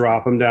rods to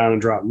drop them down and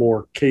drop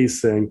more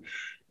casing.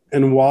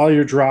 And while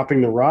you're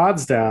dropping the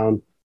rods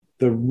down,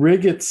 the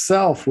rig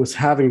itself was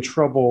having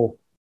trouble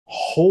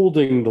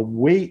holding the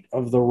weight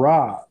of the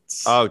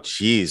rods. Oh,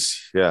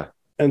 geez. Yeah.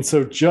 And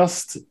so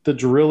just the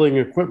drilling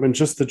equipment,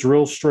 just the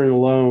drill string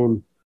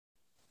alone,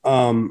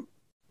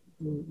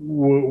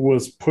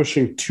 was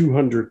pushing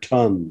 200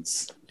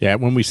 tons. Yeah.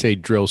 When we say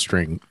drill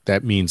string,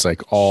 that means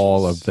like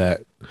all of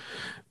that,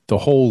 the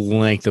whole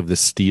length of the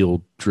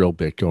steel drill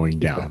bit going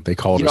down. They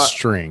call it a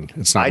string.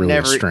 It's not really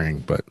a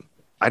string, but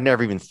I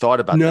never even thought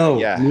about that.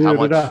 Yeah. How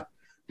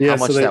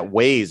much that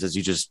weighs as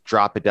you just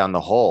drop it down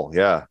the hole.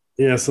 Yeah.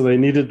 Yeah. So they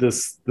needed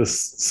this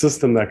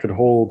system that could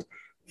hold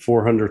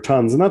 400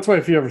 tons. And that's why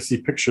if you ever see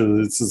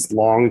pictures, it's this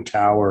long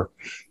tower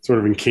sort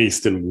of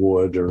encased in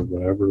wood or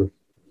whatever.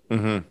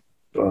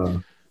 Mm-hmm.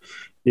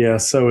 Yeah.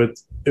 So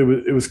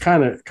it was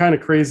kind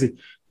of crazy.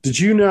 Did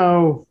you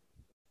know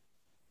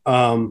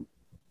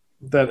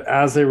that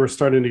as they were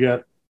starting to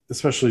get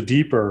especially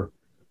deeper,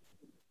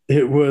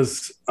 it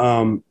was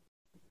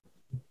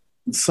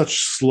such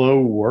slow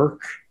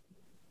work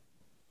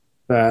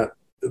that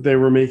they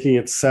were making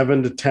it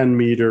 7 to 10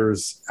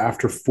 meters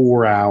after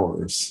 4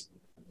 hours.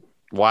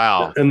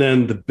 Wow. And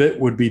then the bit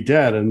would be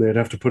dead and they'd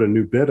have to put a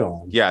new bit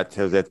on. Yeah,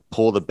 to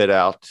pull the bit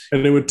out.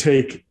 And it would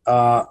take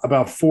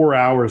about 4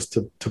 hours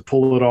to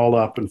pull it all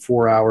up and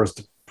 4 hours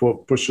to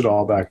push it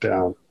all back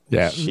down.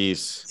 Yeah.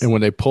 Jeez. And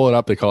when they pull it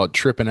up, they call it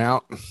tripping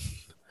out.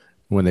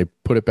 When they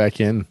put it back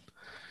in,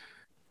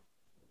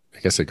 I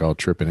guess they call it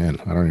tripping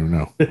in. I don't even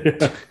know.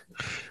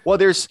 Well,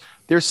 there's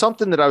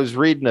something that I was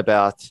reading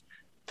about.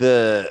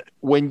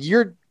 When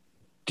you're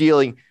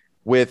dealing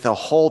with a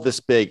hole this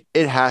big,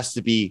 it has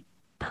to be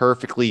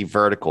perfectly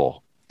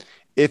vertical.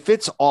 If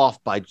it's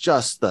off by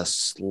just the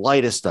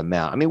slightest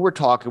amount, I mean, we're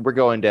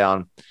going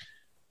down.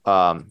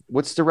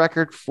 What's the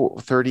record for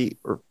 30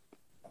 or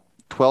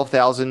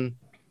 12,000?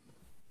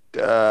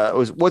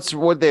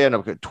 What they end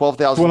up at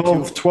 12,000?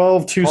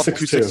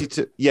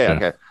 12,262. Yeah,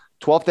 okay.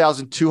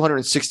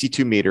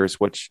 12,262 meters,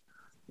 which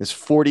is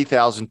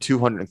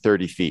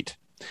 40,230 feet.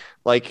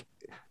 Like,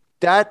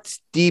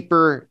 that's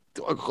deeper.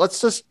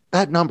 Let's just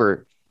that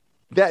number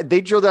that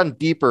they drill down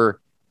deeper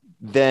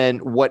than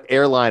what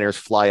airliners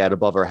fly at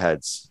above our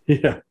heads.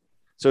 Yeah.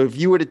 So if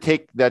you were to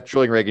take that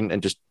drilling rig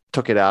and just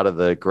took it out of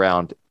the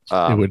ground,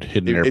 it would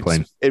hit an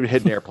airplane. It would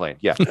hit an airplane.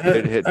 Yeah.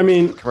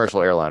 A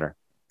commercial airliner.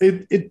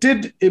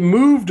 It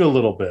moved a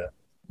little bit.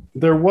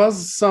 There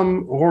was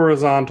some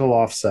horizontal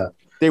offset.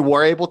 They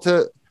were able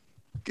to.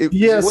 It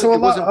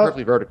wasn't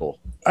perfectly vertical.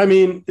 I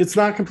mean, it's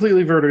not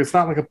completely vertical. It's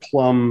not like a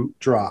plumb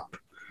drop,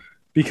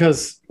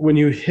 because when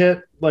you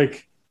hit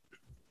like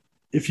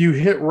if you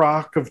hit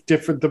rock of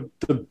different, the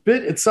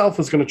bit itself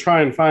is going to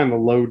try and find the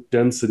low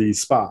density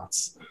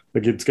spots.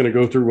 Like it's going to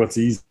go through what's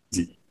easy.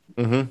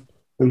 Mm-hmm.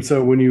 And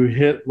so when you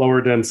hit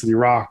lower density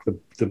rock,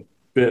 the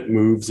bit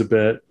moves a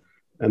bit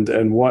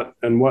and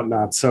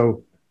whatnot.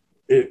 So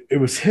it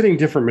was hitting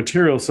different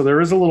materials. So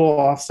there is a little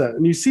offset.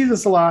 And you see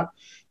this a lot.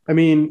 I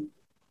mean,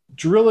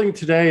 drilling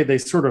today, they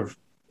sort of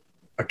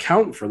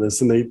account for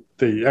this, and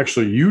they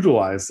actually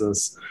utilize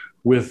this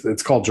with,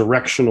 it's called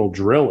directional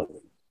drilling,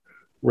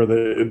 where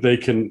they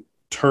can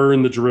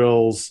turn the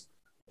drills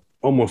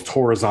almost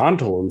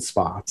horizontal in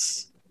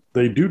spots.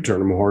 They do turn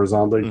them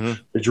horizontal.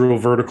 They drill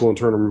vertical and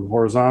turn them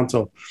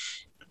horizontal.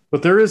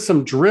 But there is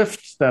some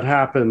drift that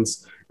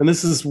happens, and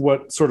this is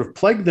what sort of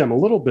plagued them a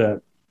little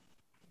bit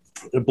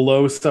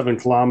below 7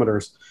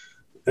 kilometers.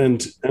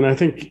 And I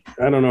think,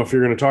 I don't know if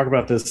you're going to talk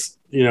about this,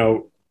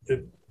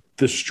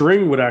 the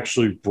string would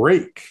actually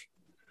break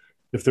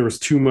if there was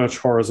too much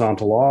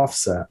horizontal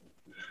offset.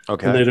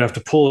 Okay. And they'd have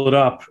to pull it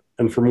up,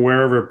 and from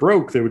wherever it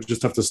broke, they would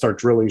just have to start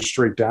drilling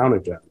straight down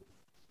again.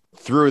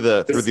 Through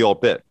the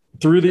old bit.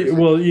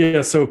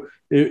 So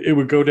it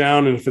would go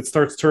down, and if it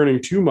starts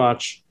turning too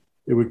much,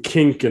 it would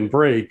kink and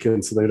break,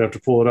 and so they'd have to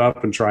pull it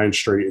up and try and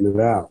straighten it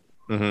out.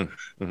 And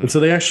so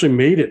they actually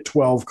made it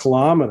 12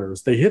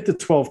 kilometers. They hit the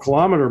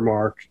 12-kilometer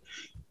mark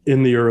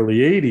in the early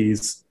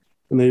 80s,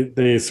 and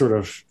they sort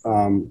of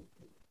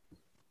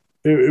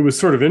it was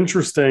sort of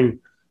interesting,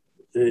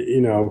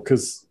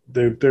 because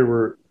they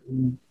were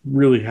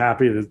really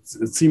happy that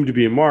it seemed to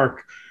be a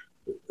mark,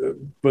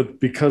 but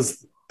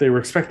because they were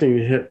expecting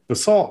to hit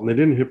basalt and they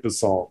didn't hit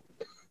basalt,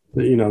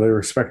 they were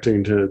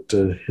expecting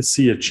to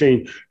see a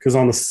change, because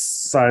on the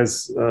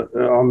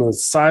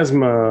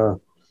seisma,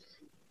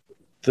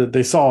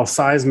 they saw a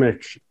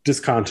seismic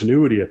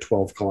discontinuity at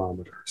 12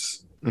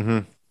 kilometers.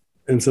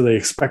 And so they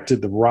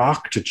expected the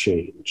rock to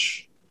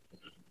change.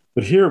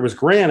 But here it was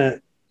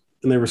granite,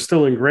 and they were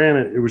still in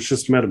granite. It was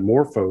just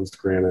metamorphosed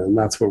granite, and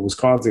that's what was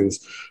causing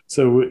this.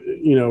 So,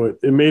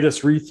 it made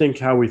us rethink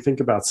how we think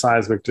about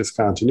seismic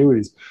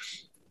discontinuities.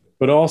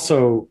 But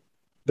also,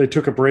 they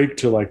took a break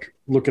to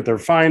look at their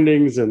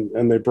findings,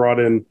 and they brought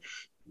in,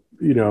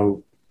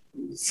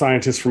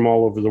 scientists from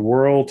all over the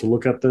world to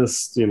look at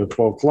this,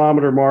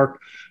 12-kilometer mark.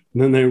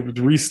 And then they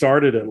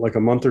restarted it a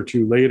month or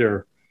two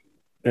later,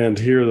 and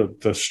here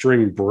the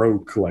string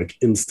broke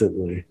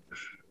instantly.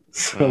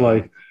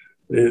 So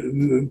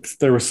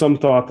there was some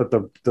thought that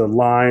the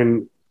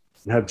line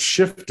had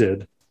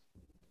shifted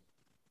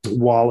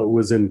while it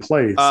was in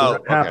place. Oh,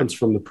 that happens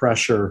from the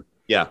pressure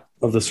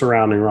of the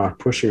surrounding rock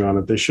pushing on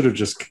it. They should have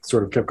just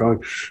sort of kept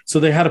going. So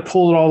they had to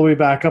pull it all the way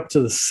back up to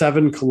the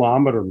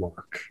 7-kilometer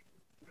mark.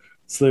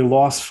 So they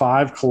lost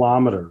 5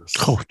 kilometers.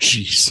 Oh,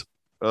 geez.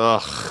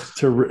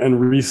 And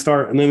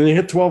restart. And then they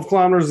hit 12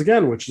 kilometers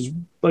again, which is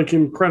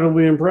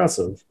incredibly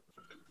impressive.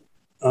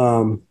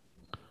 But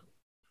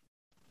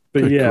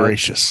good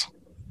gracious.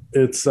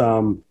 It's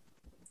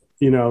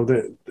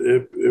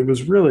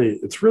it's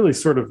really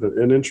sort of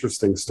an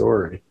interesting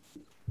story.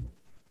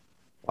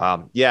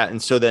 Wow. Yeah.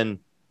 And so then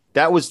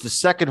that was the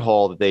second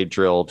hole that they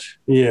drilled.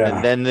 Yeah.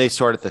 And then they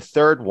started the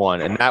third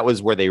one, and that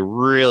was where they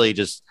really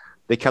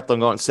they kept on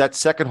going. So that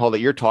second hole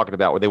that you're talking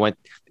about, where they went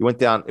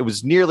down, it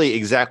was nearly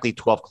exactly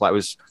 12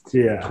 kilometers.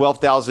 It was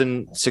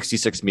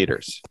 12,066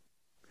 meters.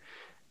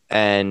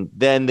 And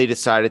then they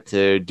decided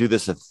to do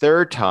this a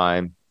third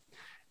time,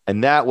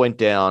 and that went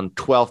down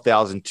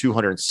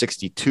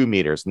 12,262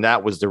 meters, and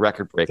that was the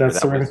record breaker.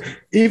 That's the record.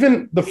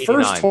 Even the 89.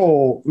 First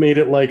hole made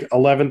it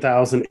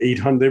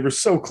 11,800. They were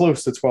so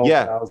close to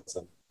 12,000.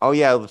 Yeah. Oh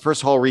yeah, the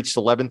first hole reached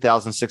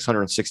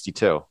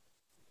 11,662.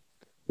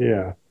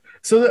 Yeah.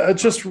 So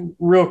just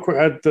real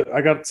quick,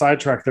 I got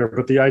sidetracked there,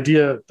 but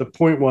the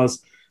point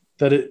was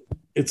that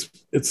it's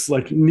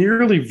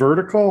nearly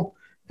vertical,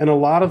 and a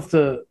lot of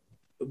the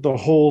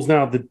holes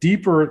now, the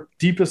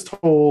deepest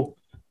hole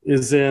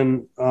is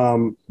in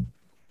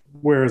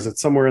where is it?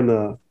 Somewhere in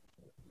the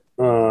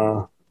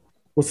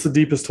what's the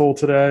deepest hole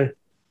today?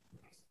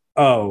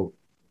 Oh,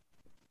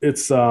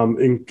 it's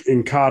in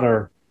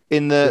Qatar.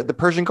 In the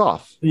Persian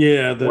Gulf.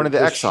 Yeah. One of the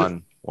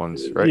Exxon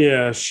ones, right?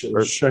 Yeah.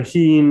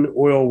 Shaheen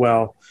oil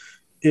well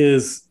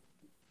is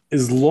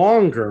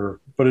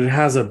longer, but it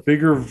has a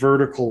bigger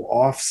vertical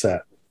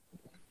offset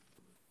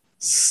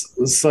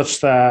such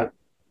that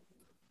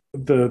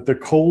the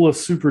Kola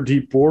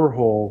Superdeep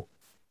borehole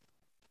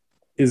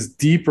is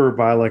deeper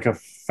by a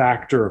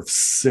factor of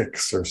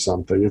 6 or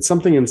something. It's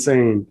something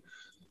insane,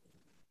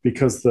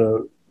 because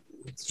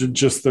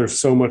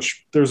there's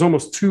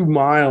almost 2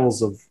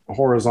 miles of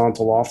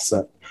horizontal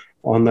offset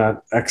on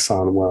that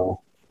Exxon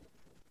well.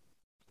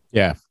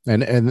 Yeah.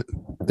 And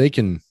they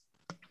can,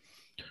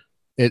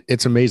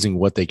 it's amazing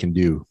what they can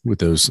do with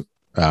those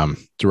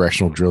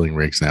directional drilling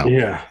rigs now.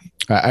 Yeah.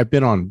 I've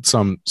been on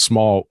some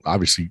small,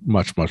 obviously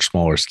much, much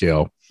smaller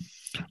scale.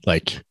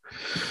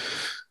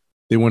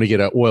 They want to get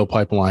an oil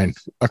pipeline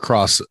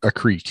across a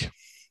creek.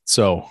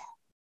 So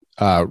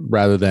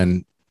rather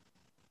than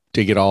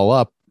dig it all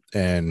up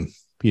and,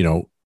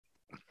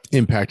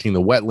 impacting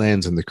the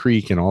wetlands and the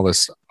creek and all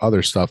this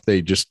other stuff,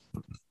 they just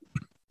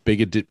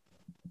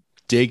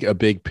dig a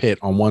big pit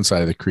on one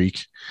side of the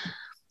creek,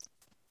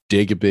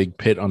 dig a big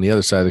pit on the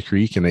other side of the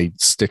creek, and they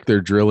stick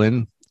their drill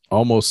in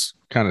almost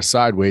kind of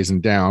sideways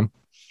and down,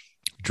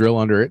 drill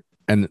under it.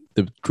 And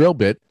the drill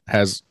bit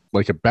has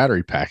like a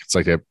battery pack. It's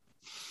like a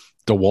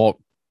DeWalt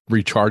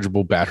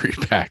rechargeable battery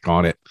pack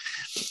on it.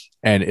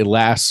 And it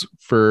lasts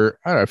for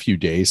a few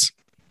days.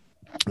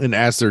 And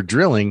as they're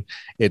drilling,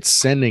 it's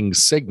sending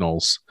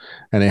signals,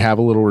 and they have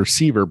a little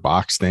receiver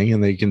box thing,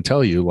 and they can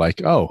tell you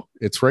like, oh,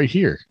 it's right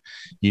here.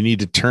 You need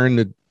to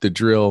turn the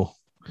drill,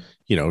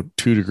 2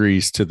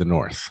 degrees to the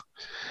north.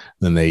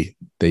 Then they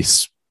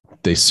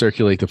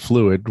circulate the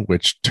fluid,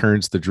 which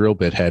turns the drill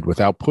bit head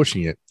without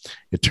pushing it.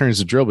 It turns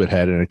the drill bit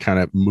head, and it kind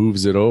of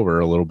moves it over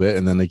a little bit,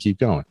 and then they keep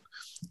going.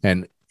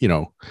 And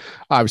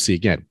obviously,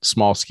 again,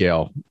 small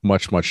scale,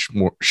 much, much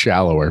more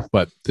shallower,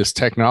 but this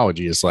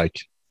technology is like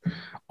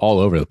all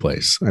over the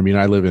place. I mean,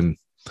 I live in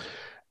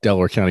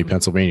Delaware County,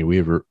 Pennsylvania. We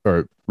have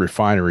a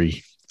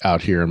refinery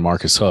out here in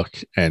Marcus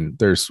Hook, and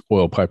there's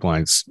oil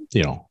pipelines,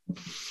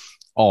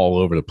 all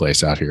over the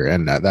place out here.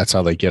 And that's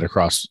how they get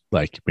across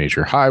like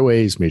major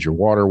highways, major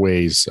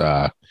waterways.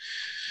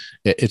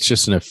 It's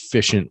just an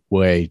efficient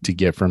way to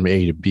get from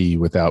A to B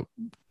without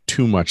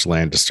too much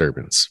land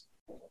disturbance.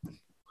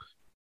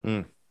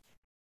 Yeah,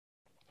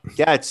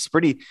 it's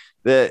pretty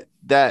the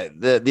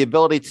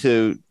ability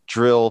to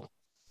drill,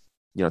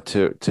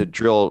 to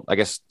drill, I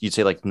guess you'd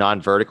say like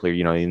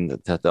non-vertically, in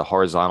the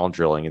horizontal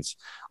drilling.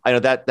 I know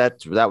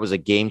that was a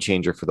game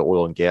changer for the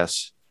oil and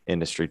gas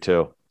industry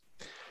too.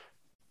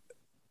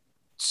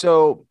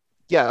 So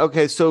yeah,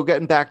 okay. So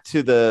getting back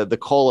to the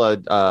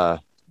Kola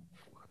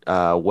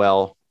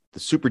well, the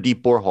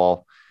Superdeep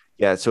borehole.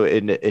 Yeah, so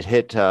it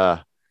hit.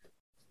 So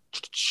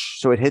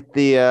it hit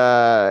the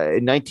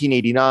in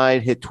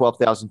 1989, hit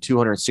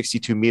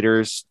 12,262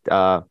 meters,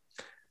 and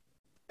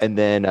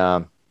then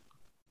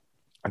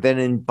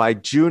by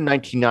June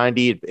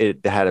 1990,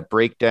 it had a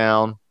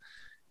breakdown,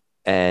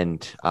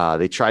 and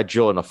they tried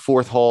drilling a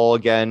fourth hole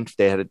again.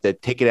 They had to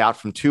take it out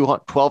from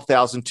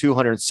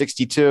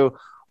 12,262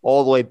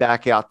 all the way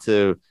back out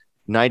to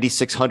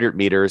 9,600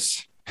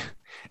 meters,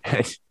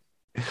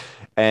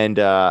 and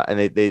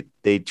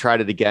they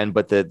tried it again,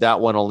 but that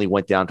one only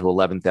went down to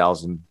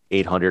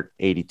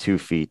 11,882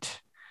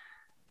 feet.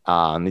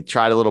 They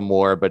tried a little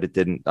more, but it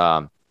didn't.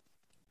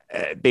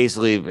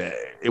 Basically,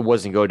 it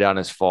wasn't go down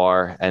as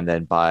far. And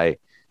then by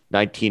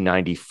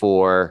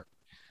 1994,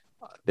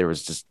 there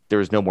was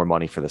no more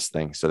money for this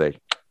thing, so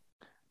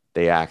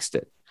they axed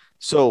it.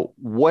 So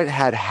what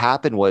had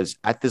happened was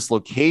at this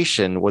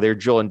location where they're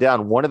drilling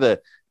down, one of the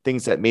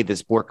things that made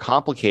this more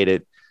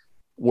complicated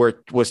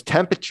was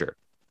temperature.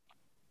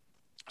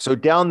 So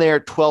down there,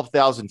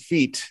 12,000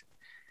 feet,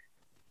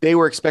 they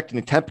were expecting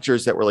the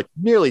temperatures that were like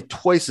nearly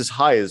twice as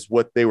high as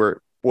what they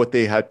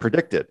had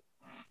predicted.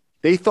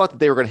 They thought that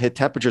they were going to hit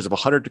temperatures of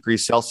 100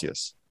 degrees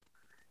Celsius.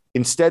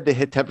 Instead, they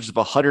hit temperatures of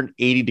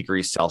 180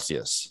 degrees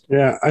Celsius.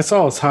 Yeah, I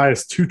saw as high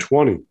as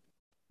 220.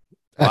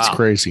 That's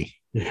crazy.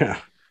 Yeah.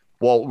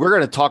 Well, we're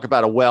going to talk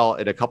about a well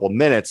in a couple of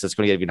minutes that's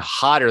going to get even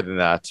hotter than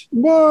that.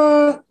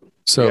 What?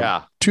 So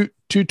yeah.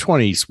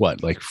 220 is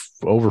what, like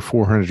over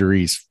 400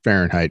 degrees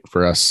Fahrenheit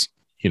for us,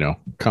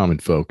 common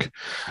folk.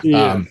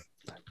 Yeah.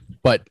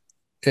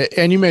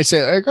 And you may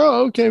say like,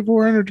 oh, okay,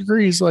 400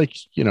 degrees, like,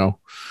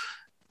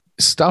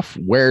 stuff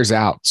wears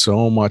out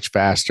so much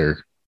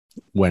faster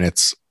when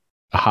it's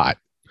hot.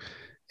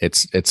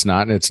 It's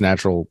not in its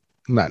natural,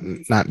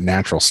 not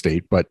natural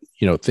state, but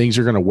things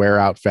are going to wear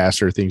out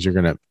faster. Things are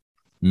going to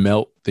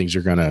melt. Things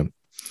are going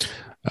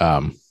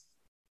to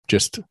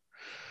just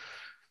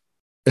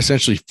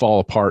essentially fall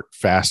apart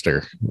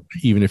faster.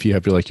 Even if you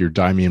have like your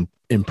diamond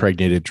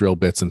impregnated drill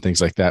bits and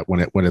things like that,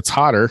 when it's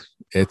hotter,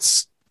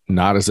 it's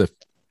not as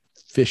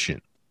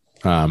efficient.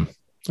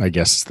 I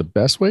guess is the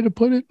best way to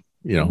put it.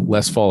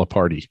 Less fall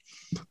aparty.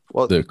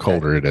 Well, the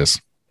colder it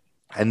is.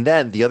 And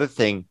then the other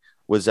thing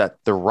was that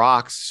the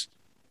rocks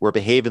were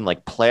behaving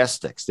like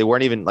plastics. They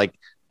weren't even like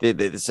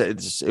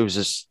it was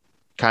just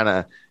kind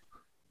of.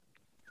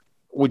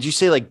 Would you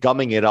say like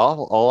gumming it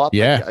all up?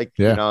 Yeah,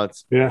 yeah.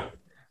 Yeah.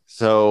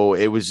 So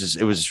it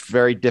was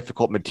very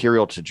difficult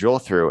material to drill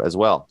through as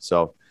well.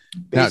 So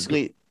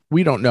basically, now,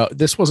 we don't know.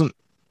 This wasn't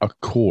a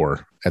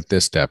core at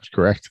this depth,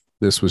 correct?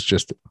 This was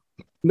just.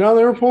 No,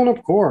 they were pulling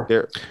up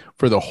core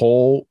for the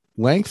whole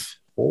length.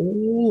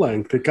 Whole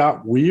length. It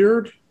got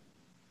weird,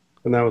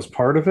 and that was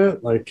part of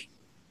it. Like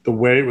the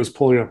way it was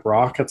pulling up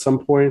rock at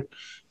some point,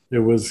 they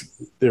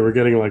were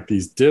getting like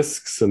these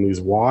discs and these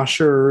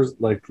washers,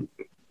 like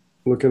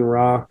looking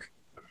rock.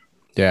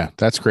 Yeah,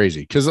 that's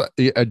crazy because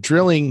a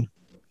drilling.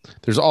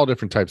 There's all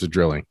different types of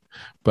drilling,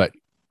 but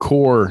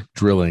core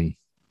drilling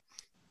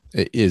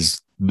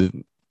is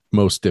the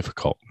most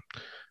difficult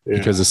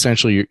because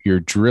essentially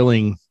you're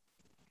drilling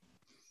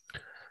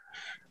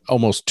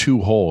almost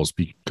two holes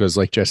because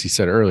like Jesse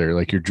said earlier,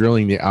 like you're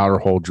drilling the outer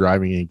hole,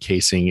 driving in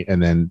casing,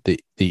 and then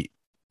the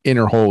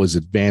inner hole is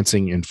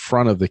advancing in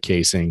front of the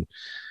casing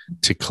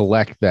to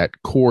collect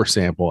that core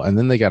sample. And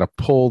then they got to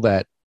pull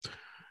that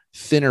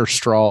thinner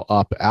straw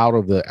up out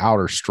of the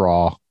outer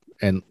straw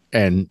and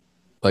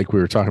like we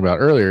were talking about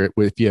earlier,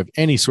 if you have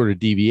any sort of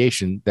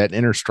deviation, that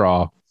inner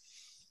straw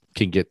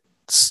can get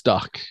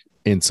stuck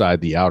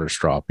inside the outer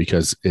straw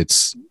because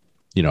it's,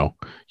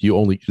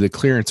 the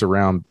clearance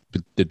around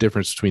the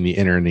difference between the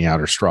inner and the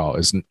outer straw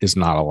is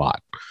not a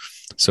lot.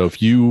 So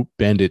if you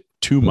bend it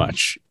too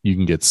much, you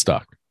can get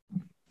stuck.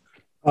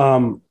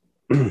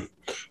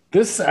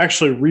 This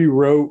actually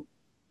rewrote,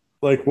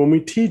 like when we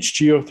teach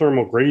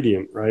geothermal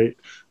gradient, right?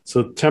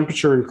 So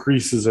temperature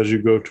increases as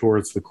you go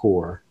towards the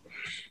core.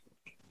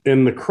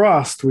 In the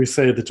crust, we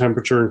say the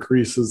temperature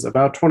increases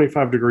about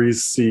 25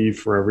 degrees C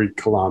for every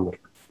kilometer.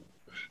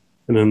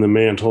 And in the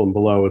mantle and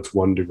below, it's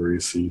 1 degree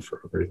C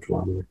for every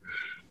kilometer.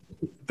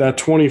 That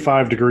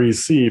 25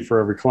 degrees C for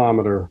every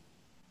kilometer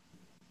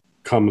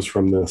comes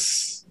from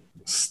this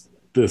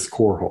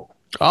core hole.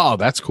 Oh,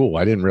 that's cool.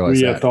 I didn't realize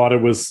that. We thought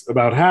it was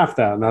about half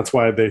that, and that's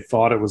why they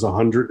thought it was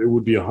 100. It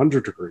would be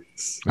 100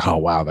 degrees. Oh,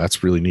 wow.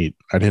 That's really neat.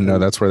 I didn't know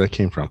that's where that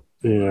came from.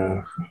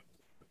 Yeah.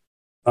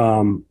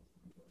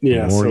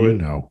 Yeah. The more you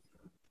know.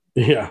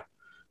 Yeah.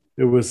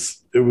 It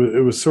was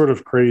sort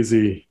of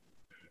crazy.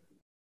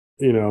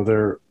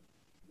 They're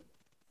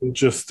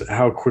just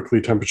how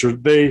quickly temperature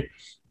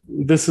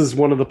this is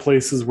one of the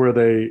places where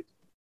they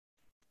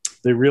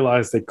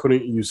realized they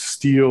couldn't use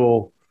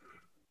steel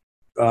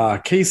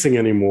casing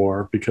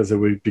anymore because it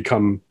would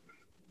become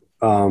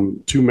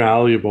too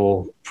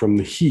malleable from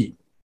the heat,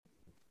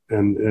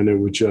 and it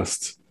would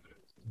just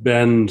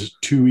bend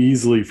too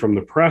easily from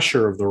the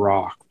pressure of the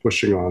rock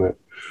pushing on it.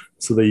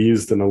 So they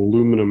used an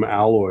aluminum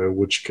alloy,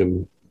 which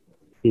can,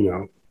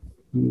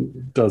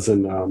 does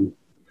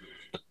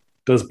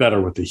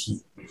better with the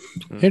heat.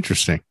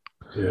 Interesting.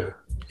 Yeah.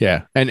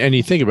 Yeah. And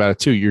you think about it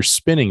too, you're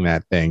spinning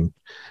that thing,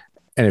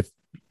 and if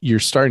you're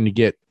starting to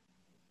get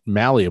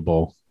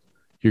malleable,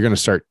 you're going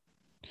to start,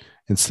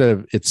 instead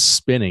of it's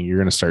spinning, you're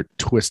going to start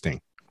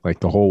twisting. Like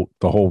the whole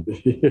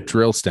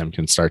drill stem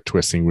can start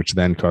twisting, which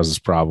then causes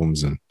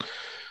problems. And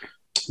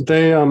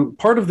they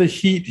part of the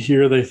heat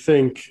here, they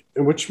think,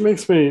 which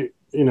makes me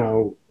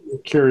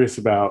curious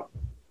about,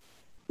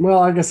 well,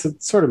 I guess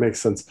it sort of makes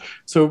sense.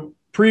 So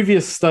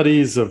previous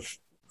studies of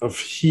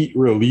heat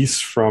release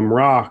from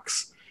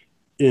rocks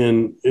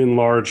in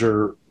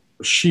larger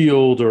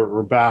shield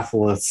or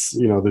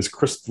batholiths, these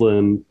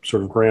crystalline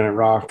sort of granite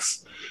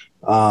rocks,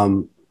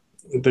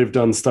 they've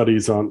done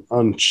studies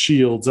on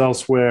shields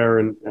elsewhere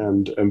and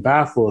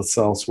batholiths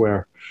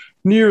elsewhere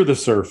near the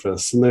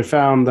surface, and they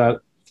found that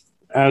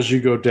as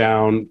you go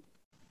down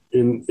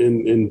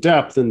in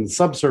depth in the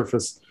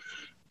subsurface,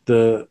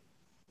 the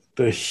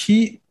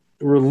heat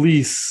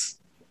release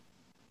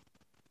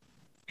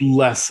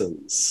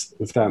lessens,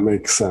 if that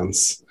makes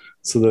sense.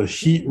 So the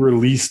heat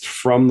released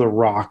from the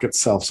rock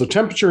itself. So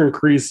temperature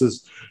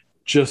increases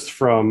just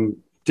from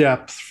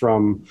depth,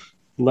 from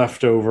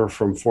leftover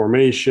from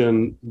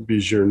formation,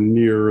 because you're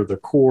near the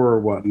core or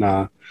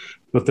whatnot.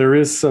 But there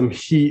is some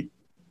heat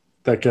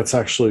that gets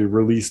actually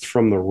released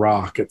from the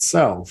rock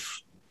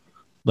itself.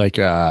 Like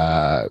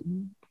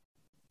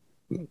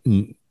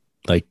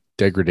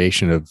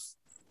degradation of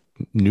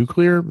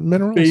nuclear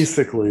minerals?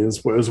 Basically,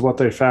 is what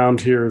they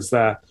found here is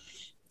that,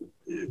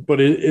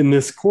 but in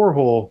this core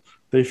hole,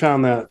 they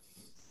found that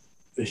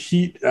the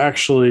heat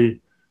actually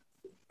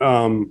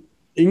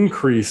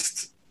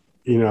increased,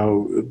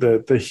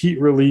 the heat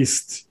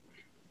released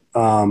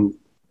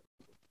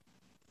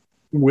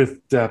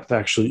with depth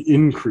actually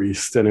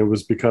increased. And it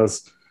was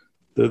because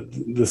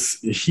this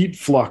heat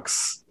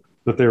flux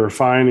that they were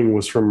finding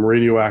was from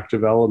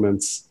radioactive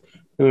elements.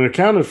 And it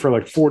accounted for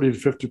like 40 to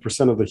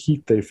 50% of the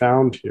heat they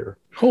found here.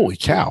 Holy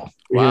cow.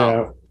 Wow.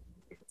 Yeah,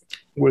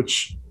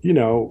 which,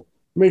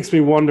 makes me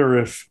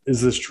wonder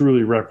is this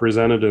truly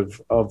representative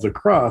of the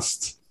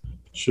crust?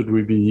 Should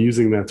we be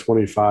using that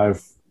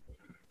 25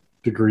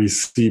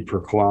 degrees C per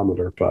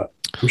kilometer? But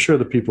I'm sure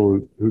the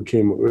people who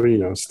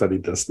came,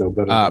 studied this know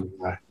better than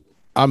I.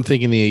 I'm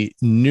thinking the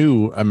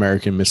new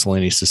American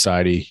Miscellaneous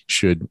Society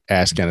should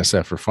ask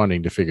NSF for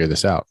funding to figure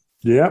this out.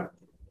 Yep.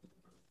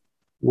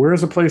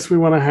 Where's a place we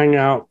want to hang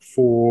out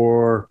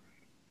for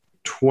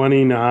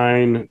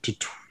 29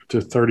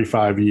 to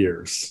 35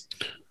 years?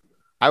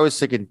 I was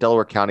thinking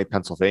Delaware County,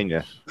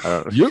 Pennsylvania.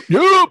 Yep.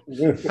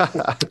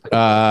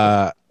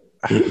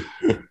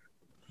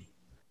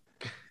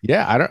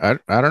 Yeah,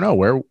 I don't know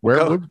where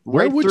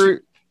would you?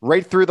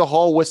 Right through the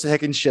whole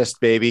Wissahickon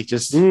schist, baby.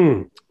 Just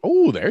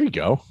oh, there you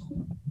go.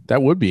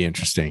 That would be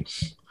interesting.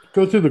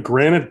 Go through the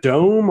Granite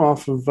Dome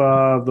off of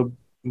the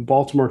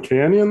Baltimore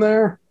Canyon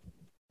there.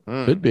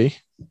 Could be.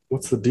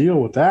 What's the deal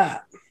with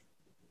that?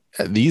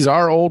 These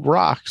are old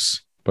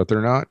rocks, but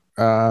they're not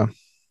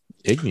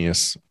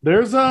igneous.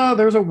 There's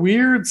a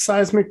weird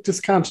seismic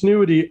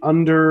discontinuity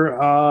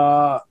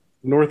under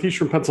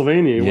northeastern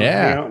Pennsylvania. You want to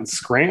hang out in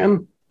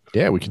Scranton?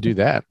 Yeah, we could do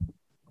that.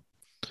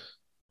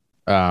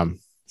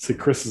 See,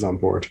 Chris is on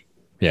board.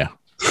 Yeah,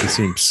 he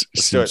seems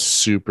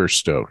super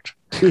stoked.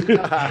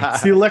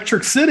 It's the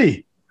Electric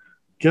City.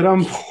 Get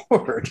on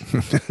board.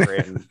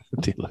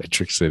 The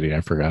Electric City.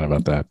 I forgot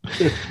about that.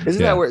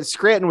 Isn't that where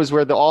Scranton was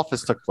where the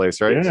office took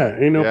place, right? Yeah,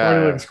 ain't no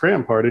party like a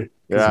Scranton party.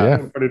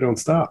 Scranton party don't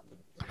stop.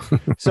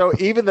 So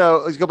even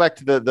though, let's go back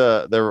to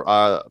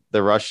the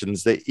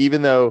Russians,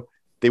 even though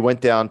they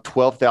went down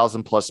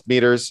 12,000 plus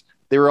meters,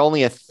 they were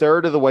only a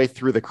third of the way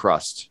through the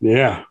crust.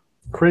 Yeah,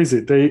 crazy.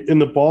 They in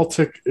the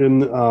Baltic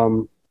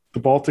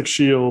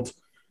Shield,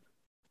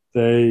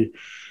 they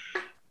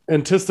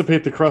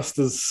anticipate the crust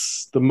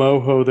is the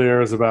moho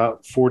there is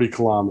about 40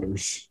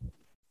 kilometers.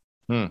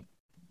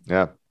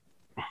 Yeah.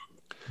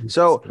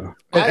 So,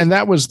 and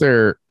that was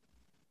their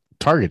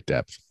target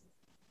depth.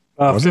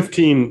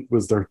 15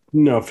 was the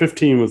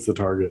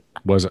target.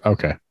 Was it?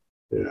 Okay.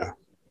 Yeah.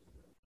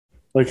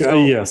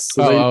 Yes.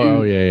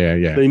 So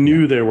yeah. They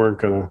knew they weren't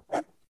gonna.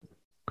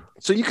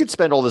 So you could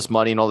spend all this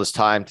money and all this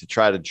time to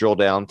try to drill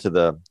down to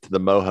the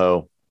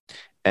moho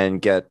and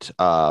get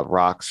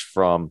rocks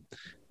from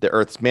the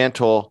Earth's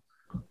mantle,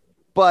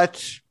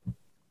 but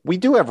we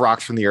do have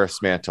rocks from the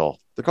Earth's mantle.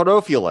 They're called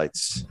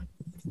ophiolites.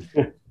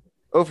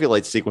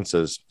 Ophiolite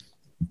sequences.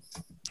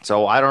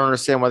 So I don't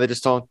understand why they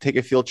just don't take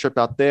a field trip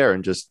out there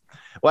and just.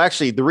 Well,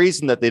 actually, the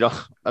reason that they don't.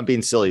 I'm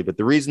being silly, but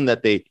the reason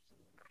that they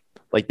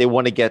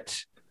want to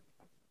get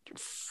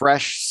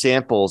fresh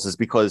samples is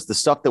because the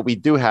stuff that we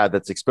do have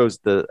that's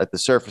exposed at the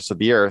surface of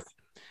the Earth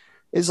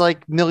is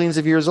like millions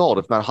of years old,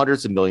 if not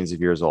hundreds of millions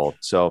of years old.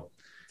 So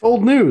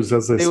old news,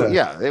 as they say.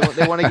 Yeah, they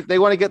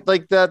want to get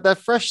like that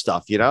fresh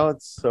stuff.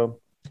 It's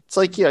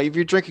like if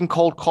you're drinking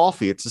cold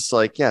coffee, it's just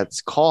like it's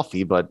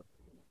coffee, but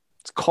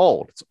it's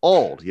cold. It's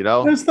old.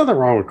 There's nothing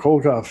wrong with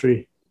cold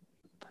coffee.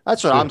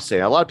 That's what I'm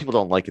saying. A lot of people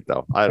don't like it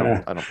though. I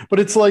don't.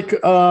 But it's like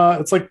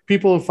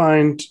people who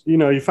find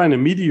you find a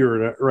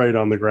meteorite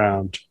on the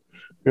ground.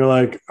 You're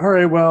like, all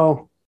right,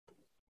 well,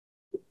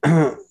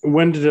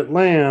 when did it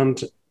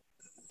land?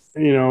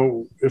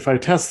 If I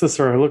test this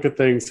or I look at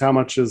things, how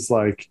much has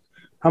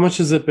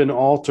it been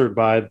altered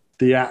by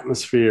the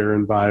atmosphere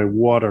and by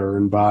water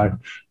and by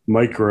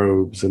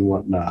microbes and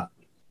whatnot?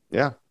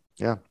 Yeah.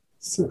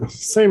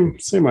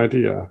 Same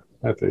idea,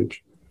 I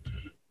think.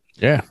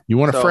 Yeah, you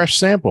want a fresh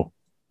sample.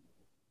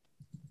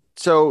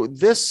 So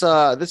this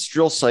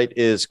drill site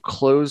is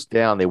closed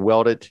down. They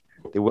welded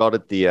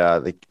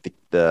the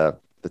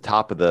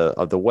top of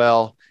the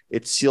well.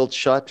 It's sealed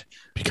shut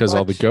because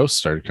all the ghosts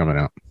started coming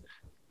out.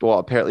 Well,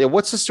 apparently,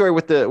 what's the story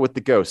with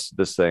the ghosts?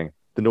 This thing,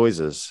 the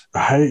noises.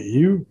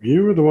 You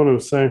were the one who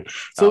was saying.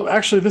 So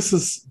actually, this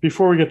is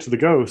before we get to the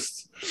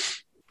ghosts.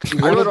 I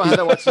don't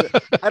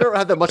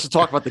have that much to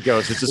talk about the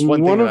ghosts. It's just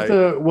one thing.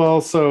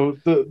 So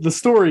the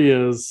story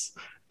is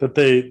that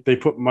they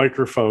put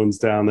microphones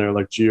down there,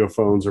 like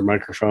geophones or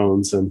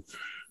microphones, and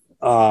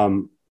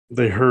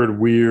they heard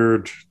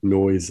weird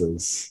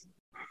noises,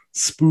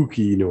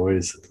 spooky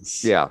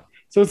noises. Yeah.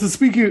 So it's a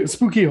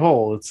spooky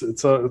hole.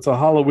 It's a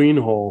Halloween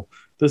hole.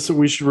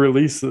 We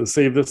should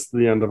save this to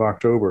the end of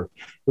October.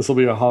 This will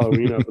be a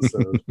Halloween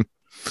episode.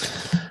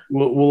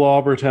 We'll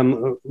all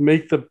pretend.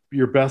 Make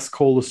your best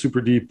Kola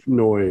Superdeep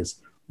noise.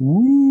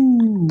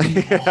 Woo.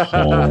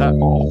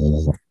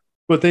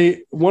 But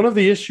one of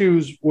the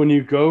issues when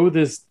you go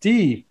this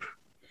deep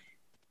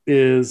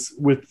is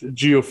with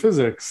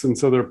geophysics, and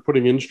so they're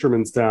putting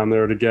instruments down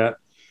there to get,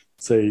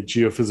 say,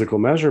 geophysical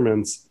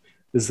measurements,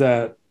 is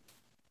that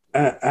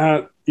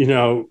at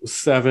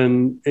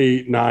 7,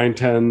 8, 9,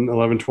 10,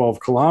 11, 12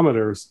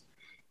 kilometers,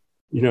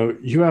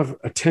 you have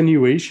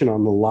attenuation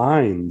on the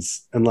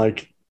lines, and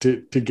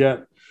to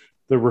get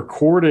the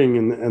recording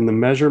and the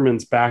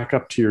measurements back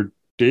up to your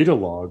data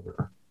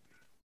logger.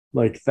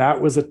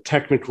 That was a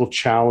technical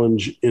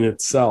challenge in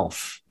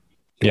itself.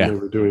 When they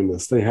were doing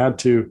this. They had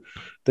to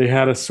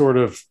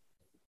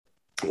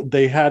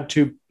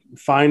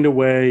find a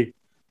way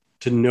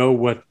to know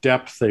what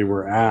depth they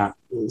were at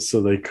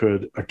so they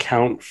could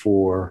account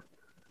for,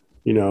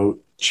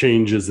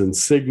 changes in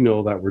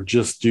signal that were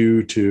just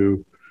due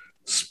to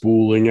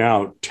spooling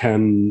out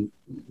 10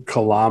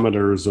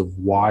 kilometers of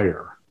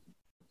wire.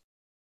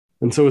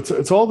 And so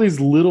it's all these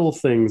little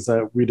things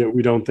that we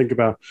don't think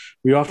about.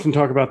 We often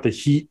talk about the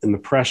heat and the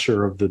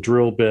pressure of the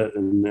drill bit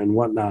and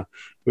whatnot.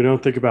 We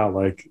don't think about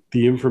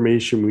the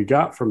information we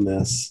got from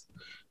this.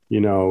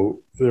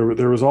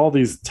 There was all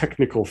these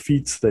technical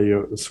feats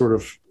that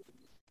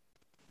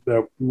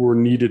were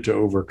needed to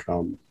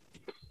overcome.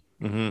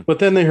 Mm-hmm. But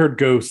then they heard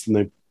ghosts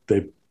and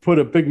they put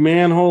a big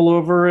manhole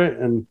over it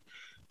and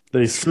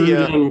they screwed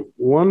in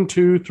 1,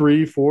 2,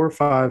 3, 4,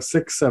 5,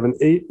 6, 7,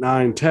 8,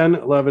 9, 10,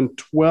 11,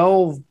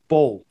 12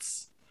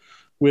 bolts,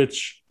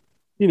 which,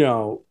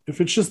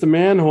 if it's just a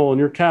manhole and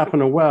you're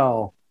capping a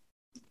well,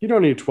 you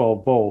don't need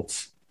 12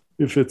 bolts.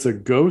 If it's a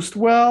ghost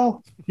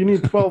well, you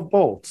need 12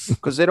 bolts.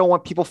 Because they don't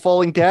want people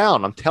falling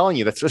down. I'm telling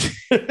you, that's what.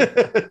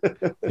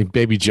 Like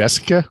Baby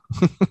Jessica?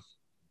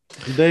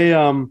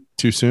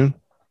 Too soon?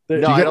 Do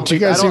you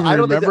guys even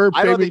remember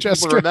Baby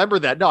Jessica? Remember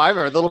that? No, I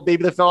remember the little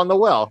baby that fell in the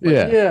well.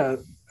 Yeah.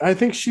 I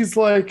think she's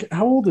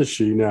how old is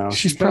she now?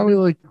 She's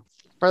probably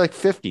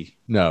 50.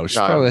 No, she's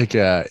probably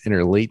in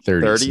her late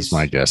 30s. Is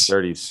my guess.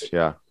 30s,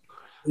 yeah.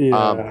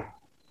 Yeah.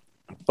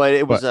 But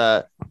it was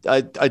a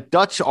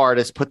Dutch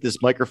artist put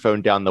this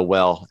microphone down the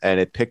well, and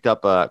it picked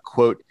up a,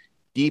 quote,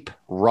 deep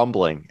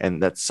rumbling,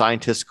 and that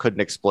scientists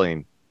couldn't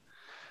explain.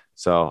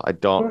 So I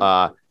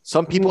don't.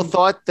 Some people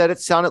thought that it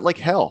sounded like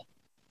hell.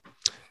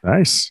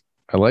 Nice.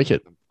 I like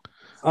it.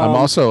 I'm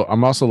also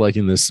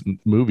liking this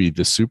movie,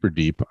 The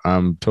Superdeep.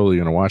 I'm totally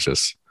gonna watch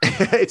this.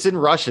 It's in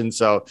Russian,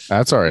 so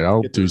that's all right.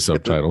 I'll do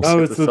subtitles.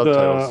 It's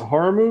the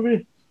horror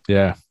movie.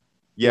 Yeah.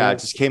 It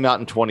just came out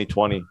in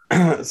 2020.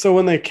 So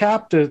when they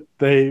capped it,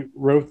 they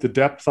wrote the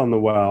depth on the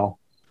well.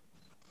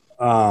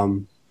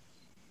 And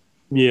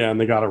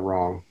they got it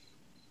wrong.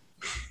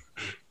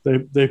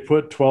 They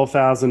put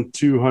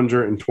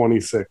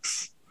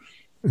 12,226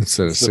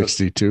 instead of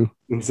 62.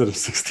 Instead of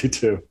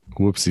 62.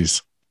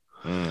 Whoopsies.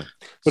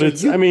 But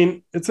it's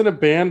an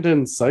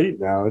abandoned site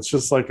now. It's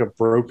just like a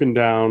broken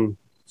down,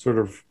 sort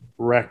of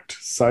wrecked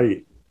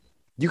site.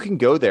 You can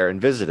go there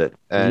and visit it,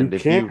 and you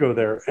can't go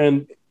there.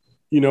 And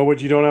you know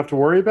what you don't have to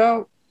worry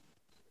about?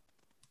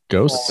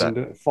 Ghosts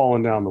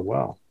falling down the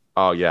well.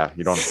 Oh yeah,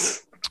 you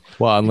don't.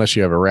 Well, unless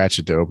you have a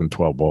ratchet to open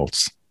 12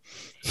 bolts.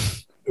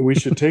 We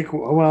should take.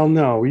 Well,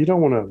 no, you don't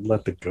want to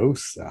let the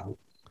ghosts out.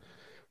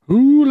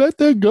 Ooh, let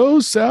the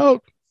ghosts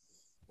out.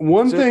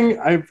 One thing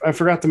I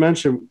forgot to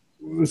mention.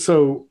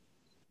 So,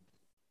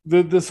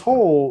 this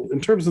whole, in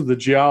terms of the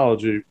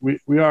geology,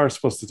 we are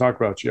supposed to talk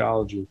about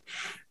geology.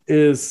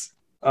 Is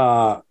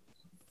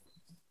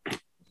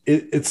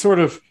it's sort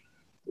of,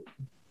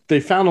 they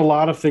found a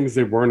lot of things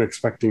they weren't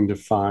expecting to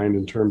find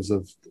in terms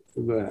of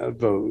the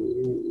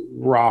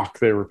rock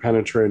they were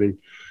penetrating.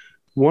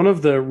 One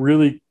of the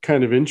really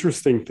kind of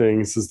interesting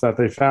things is that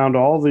they found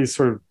all these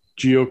sort of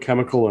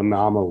geochemical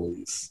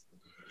anomalies.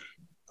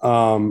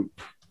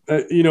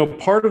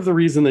 Part of the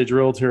reason they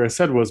drilled here, I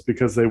said, was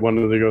because they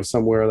wanted to go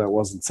somewhere that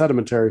wasn't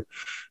sedimentary.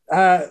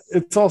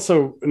 It's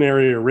also an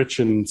area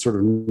rich in sort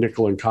of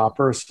nickel and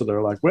copper. So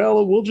they're like,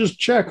 well, we'll just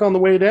check on the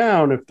way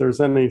down if there's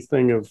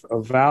anything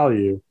of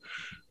value.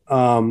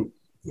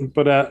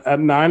 But at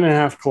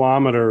 9.5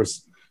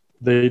 kilometers,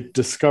 they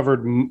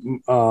discovered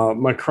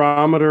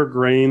micrometer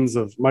grains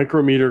of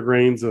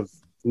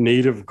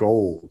native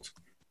gold.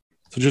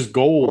 So just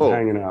gold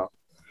hanging out.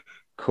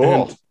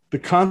 Cool. And the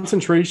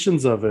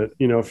concentrations of it,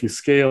 if you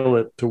scale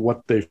it to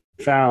what they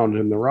found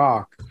in the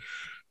rock,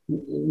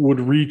 would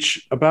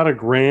reach about 1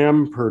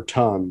 gram per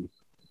ton,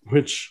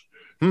 which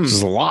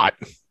is a lot.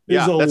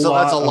 That's a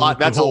lot.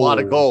 That's a lot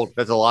of gold.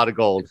 That's a lot of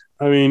gold.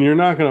 I mean, you're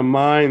not going to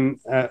mine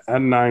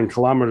at 9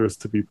 kilometers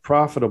to be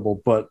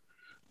profitable, but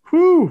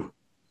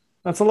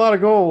that's a lot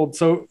of gold.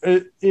 So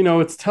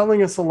it's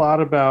telling us a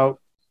lot about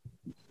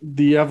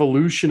the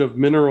evolution of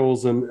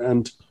minerals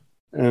and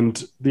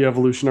the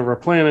evolution of our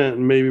planet,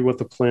 and maybe what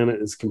the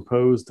planet is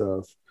composed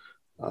of.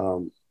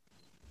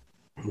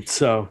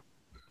 So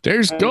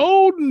there's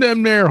gold in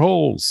them there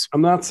holes.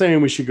 I'm not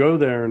saying we should go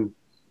there and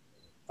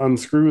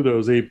unscrew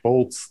those 8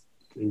 bolts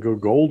and go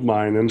gold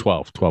mining.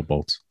 12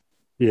 bolts.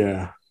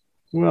 Yeah.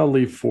 Well,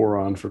 leave 4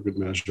 on for good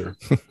measure.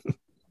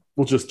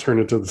 We'll just turn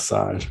it to the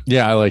side.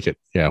 Yeah, I like it.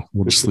 Yeah,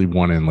 we'll just leave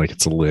one in like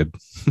it's a lid.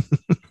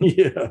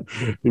 Yeah,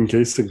 in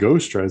case the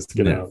ghost tries to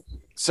get out.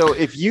 So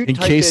if you in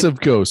case of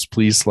ghosts,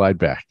 please slide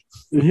back.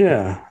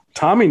 Yeah,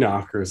 Tommy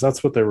knockers.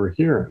 That's what they were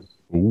hearing.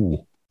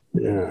 Ooh.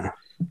 Yeah.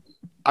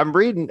 I'm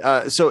reading.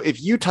 So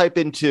if you type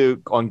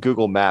on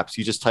Google Maps,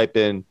 you just type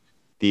in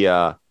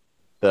the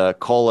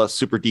Kola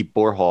Superdeep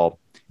Borehole,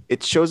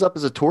 it shows up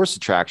as a tourist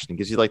attraction. It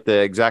gives you like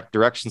the exact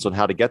directions on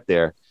how to get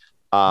there.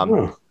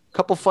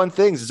 Couple fun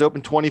things. It's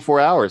open 24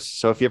 hours.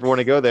 So if you ever want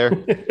to go there,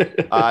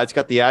 it's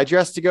got the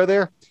address to go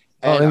there.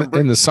 And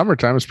in the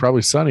summertime, it's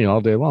probably sunny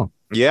all day long.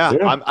 Yeah.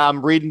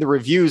 I'm reading the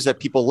reviews that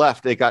people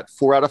left. They got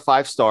 4 out of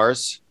 5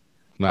 stars.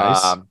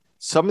 Nice.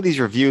 Some of these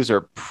reviews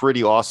are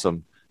pretty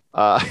awesome.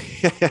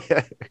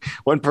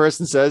 One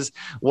person says,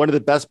 one of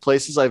the best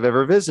places I've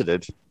ever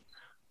visited.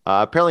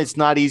 Apparently it's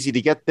not easy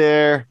to get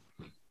there.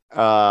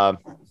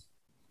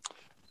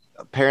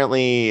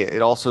 Apparently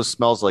it also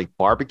smells like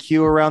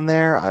barbecue around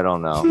there. I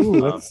don't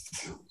know.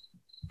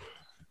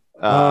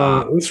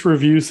 This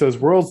review says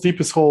world's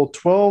deepest hole,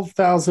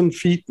 12,000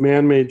 feet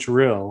man-made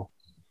drill.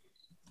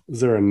 Is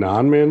there a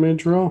non-man-made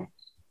drill?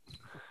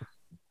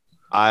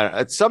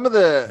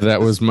 That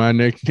was my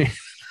nickname.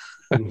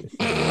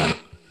 Get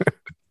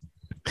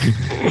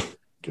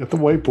the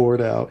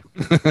whiteboard out.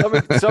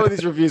 Some of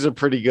these reviews are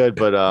pretty good,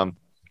 but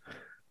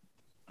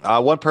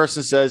one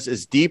person says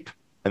it's deep,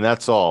 and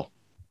that's all.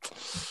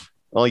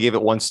 Only gave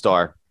it 1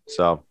 star.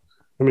 So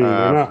I mean,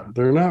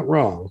 they're not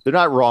wrong. They're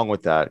not wrong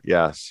with that.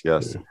 Yes.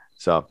 Yeah.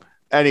 So,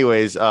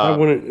 anyways, I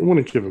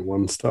wouldn't give it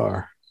 1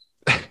 star.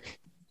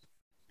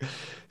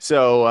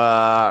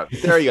 So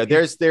there you go.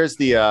 There's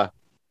the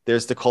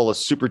Kola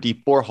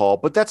Superdeep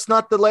Borehole, but that's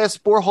not the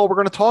last borehole we're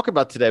going to talk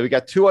about today. We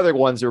got 2 other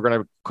ones that we're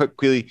going to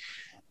quickly,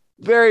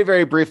 very,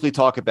 very briefly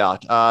talk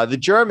about. The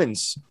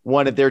Germans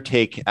wanted their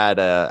take at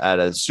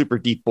a super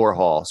deep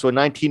borehole. So in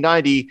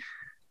 1990,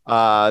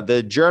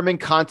 the German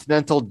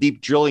Continental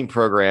Deep Drilling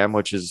Program,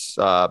 which is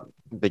the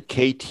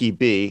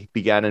KTB,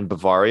 began in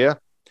Bavaria.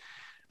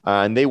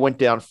 and they went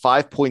down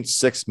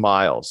 5.6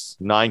 miles,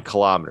 9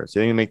 kilometers.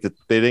 They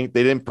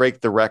didn't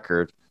break the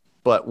record.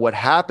 But what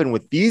happened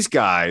with these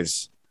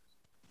guys?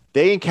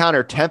 They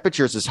encountered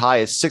temperatures as high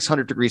as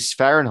 600 degrees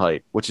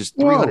Fahrenheit, which is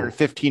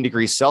 315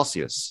 degrees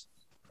Celsius.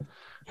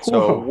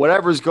 So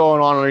whatever's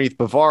going on underneath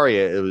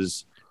Bavaria, it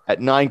was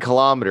at 9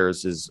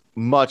 kilometers is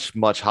much,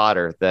 much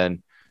hotter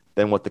than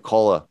what the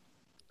Kola,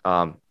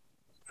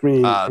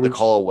 the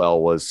Kola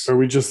well was. Are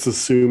we just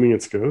assuming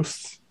it's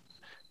ghosts?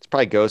 It's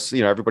probably ghosts.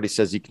 Everybody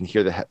says you can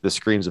hear the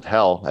screams of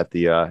hell at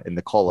the in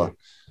the Kola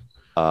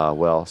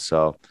well.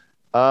 So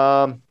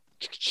yeah,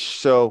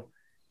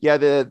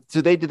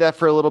 so they did that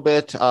for a little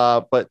bit,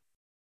 but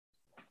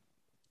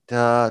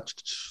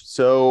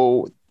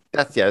so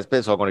that's basically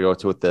all I'm going to go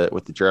to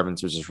with the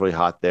Germans, which is really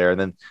hot there, and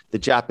then the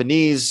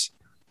Japanese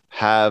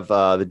have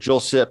the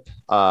drill ship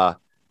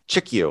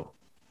Chikyu,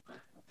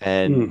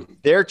 and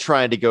they're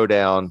trying to go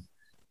down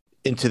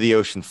into the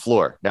ocean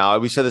floor. Now,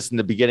 we said this in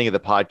the beginning of the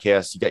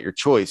podcast. You got your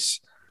choice.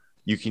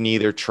 You can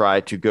either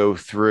try to go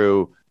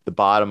through the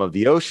bottom of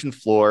the ocean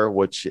floor,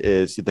 which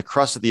is the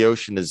crust of the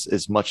ocean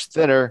is much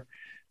thinner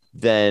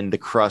than the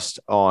crust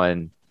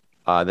than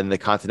the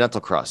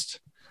continental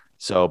crust.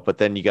 So, but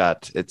then you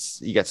got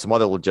some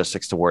other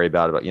logistics to worry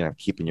about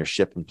keeping your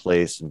ship in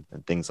place and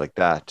things like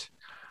that.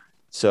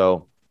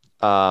 So,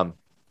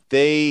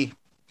 they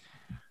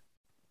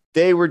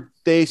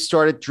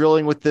started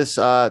drilling with this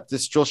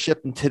drill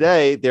ship, and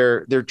today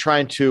they're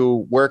trying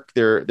to work.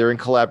 They're in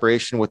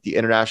collaboration with the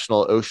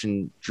International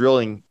Ocean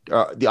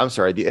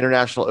the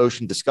International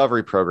Ocean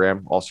Discovery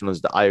Program, also known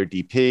as the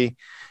IODP,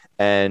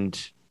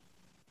 and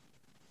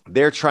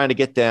they're trying to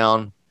get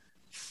down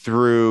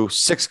through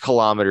 6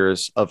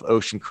 kilometers of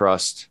ocean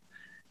crust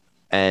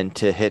and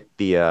to hit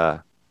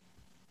the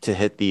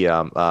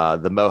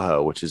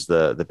moho, which is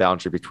the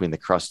boundary between the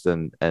crust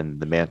and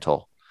the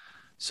mantle.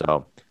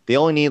 So they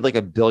only need like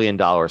 $1 billion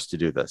to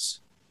do this.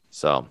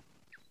 So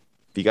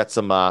if you got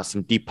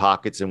some deep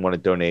pockets and want to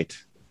donate,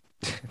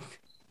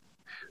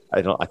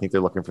 I think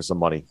they're looking for some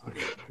money. I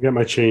got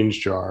my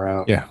change jar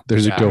out. Yeah,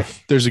 there's a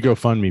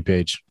GoFundMe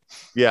page.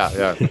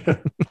 Yeah.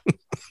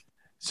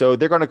 So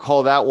they're going to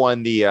call that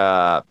one the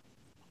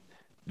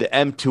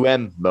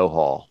M2M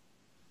Mohole.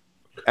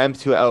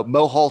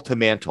 Mohole to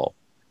mantle.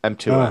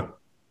 M2M.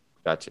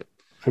 Gotcha.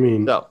 I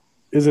mean,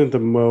 isn't the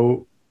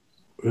moho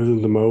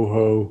the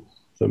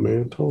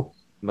mantle?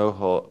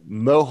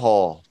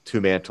 Mohole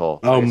to mantle.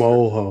 Oh,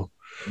 moho.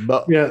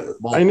 Yeah,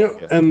 moho, I know.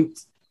 Yeah. And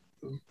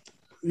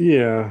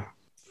yeah,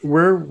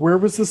 where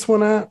was this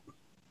one at?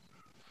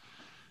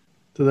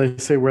 Did they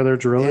say where they're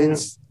drilling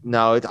it?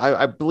 No,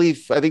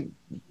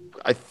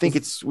 I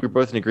think we're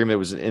both in agreement. It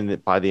was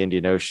by the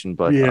Indian Ocean,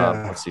 but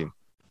let's see.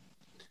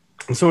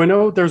 So I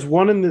know there's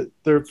one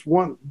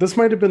this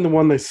might have been the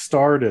one they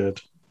started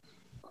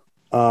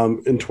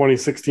in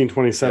 2016,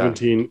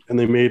 2017, and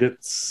they made it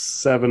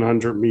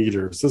 700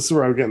 meters. This is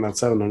where I'm getting that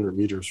 700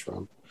 meters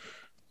from.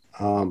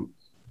 And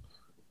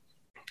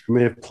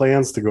they have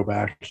plans to go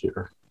back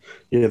here.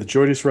 Yeah, the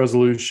Joyce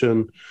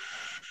Resolution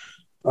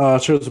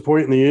shows a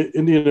point in the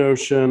Indian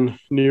Ocean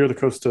near the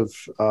coast of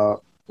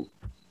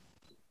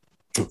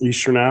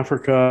Eastern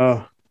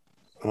Africa.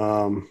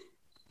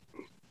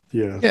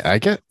 Yeah, I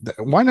get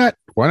why not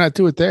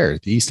do it there,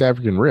 the East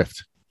African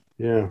Rift?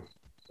 Yeah.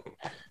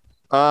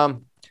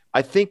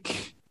 I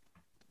think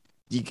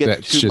you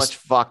get too much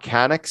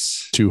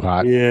volcanics, too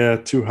hot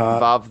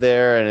involved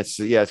there, and it's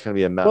going to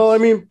be a mess. Well, I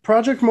mean,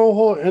 Project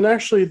Mohole, and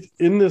actually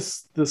in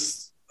this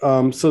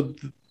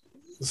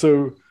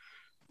so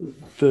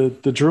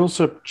the drill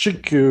ship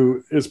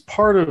Chikyu is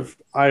part of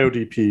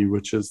IODP,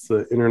 which is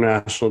the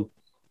International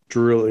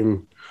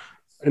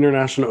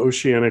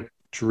Oceanic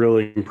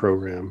Drilling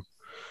Program,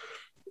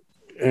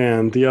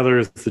 and the other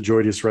is the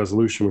Joyce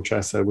Resolution, which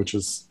I said, which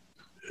is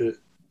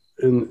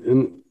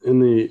in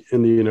the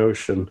Indian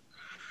Ocean.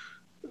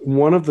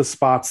 One of the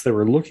spots they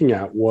were looking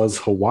at was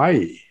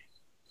Hawaii.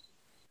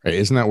 Right,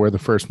 isn't that where the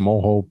first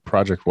Mohole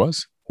project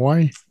was?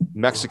 Hawaii,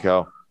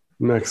 Mexico.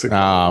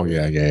 Oh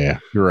yeah.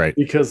 You're right.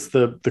 Because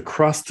the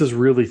crust is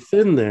really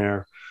thin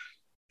there,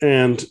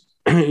 and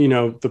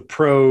the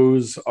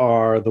pros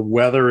are the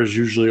weather is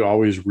usually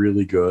always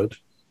really good,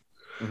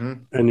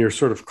 and you're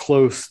sort of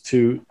close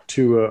to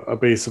a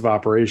base of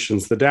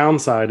operations. The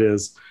downside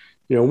is,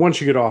 once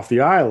you get off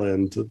the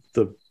island,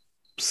 the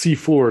sea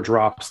floor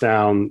drops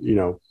down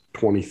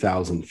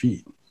 20,000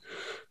 feet,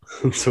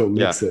 and so it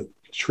makes it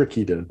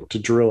tricky to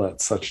drill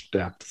at such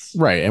depths.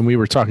 Right, and we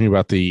were talking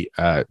about the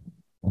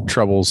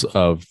troubles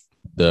of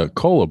the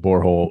Kola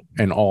borehole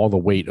and all the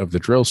weight of the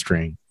drill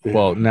string. Yeah.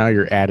 Well, now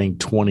you're adding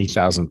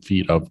 20,000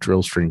 feet of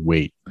drill string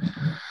weight.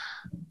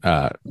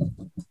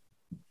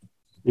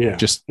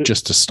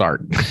 Just to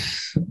start.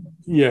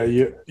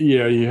 You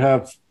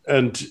have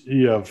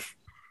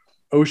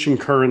ocean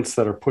currents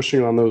that are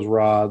pushing on those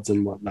rods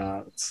and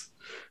whatnot. It's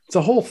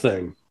a whole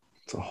thing.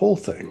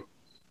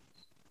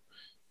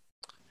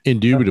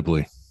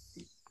 Indubitably.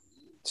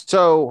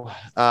 So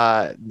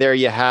there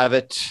you have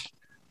it.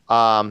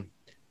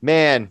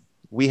 Man,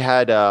 we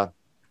had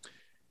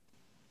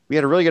We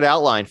had a really good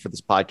outline for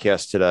this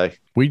podcast today.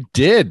 We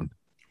did.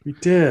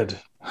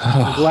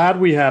 I'm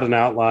glad we had an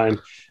outline.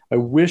 I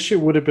wish it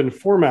would have been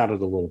formatted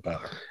a little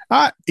better.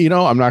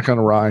 I'm not going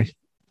to lie.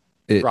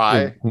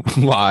 Lie.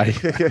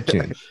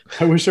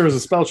 I wish there was a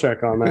spell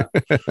check on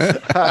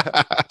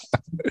that.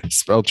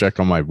 Spell check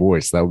on my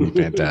voice. That would be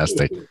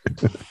fantastic.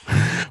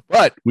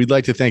 But we'd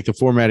like to thank the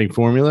Formatting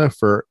Formula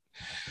for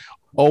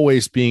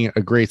always being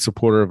a great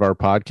supporter of our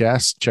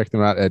podcast. Check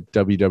them out at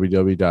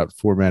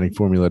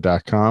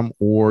www.formattingformula.com,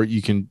 or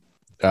you can,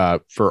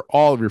 for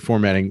all of your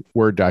formatting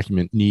Word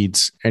document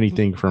needs,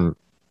 anything from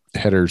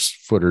headers,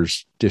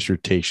 footers,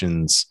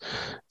 dissertations,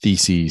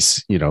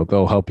 theses,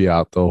 they'll help you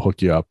out. They'll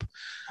hook you up.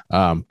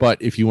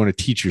 But if you want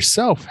to teach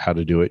yourself how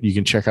to do it, you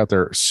can check out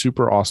their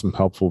super awesome,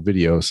 helpful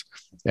videos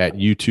at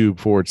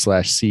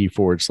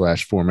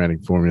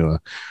YouTube/C/formatting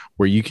formula,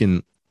 where you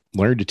can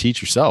learn to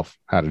teach yourself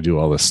how to do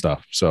all this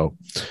stuff. So,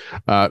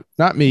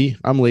 not me,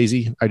 I'm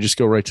lazy. I just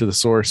go right to the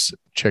source,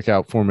 check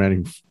out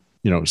formatting,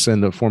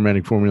 send the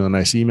Formatting Formula a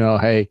nice email.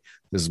 Hey,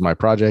 this is my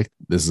project.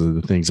 This is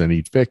the things I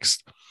need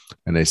fixed.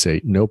 And they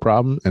say, no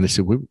problem. And they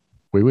say,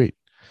 wait.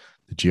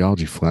 The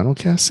Geology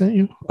Flannelcast sent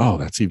you? Oh,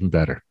 that's even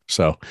better.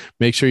 So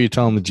make sure you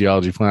tell them the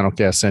Geology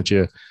Flannelcast sent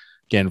you.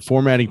 Again,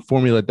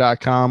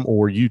 formattingformula.com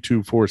or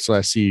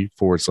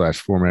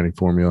YouTube/C/formatting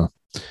formula.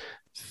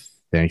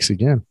 Thanks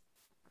again.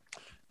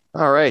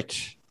 All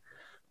right.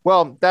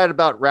 Well, that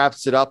about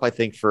wraps it up, I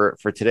think, for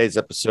today's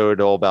episode,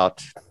 all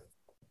about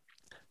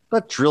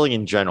drilling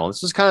in general.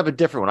 This was kind of a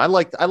different one. I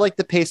like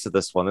the pace of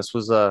this one. This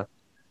was a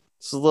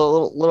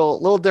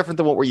little different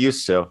than what we're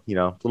used to,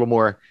 a little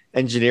more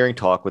engineering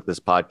talk with this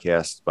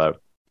podcast, but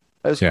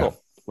that was cool.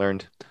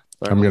 Learned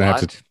I'm going to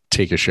have to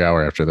take a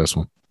shower after this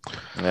one.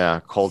 Yeah.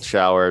 Cold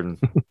shower. And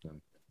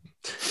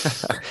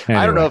anyway.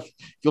 I don't know if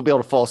you'll be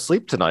able to fall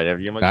asleep tonight.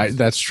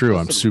 That's true.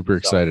 I'm super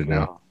excited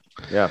now.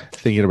 Yeah.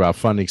 Thinking about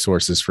funding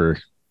sources for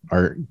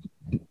our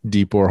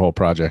deep borehole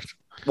project.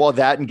 Well,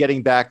 that and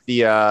getting back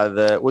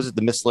was it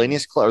the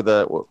miscellaneous club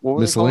or what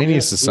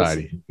Miscellaneous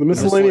Society? The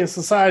Miscellaneous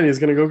Society is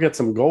going to go get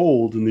some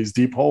gold in these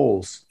deep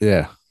holes.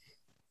 Yeah.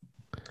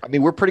 I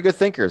mean, we're pretty good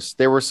thinkers.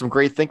 There were some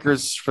great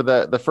thinkers for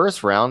the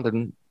first round,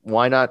 and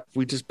why not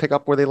we just pick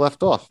up where they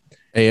left off?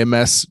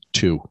 AMS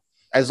 2.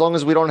 As long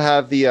as we don't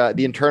have the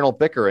internal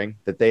bickering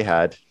that they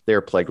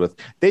were plagued with.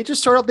 They just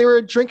started up. They were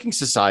a drinking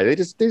society.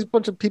 There's a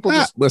bunch of people.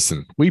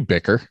 Listen, we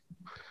bicker,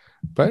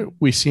 but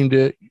we seem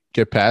to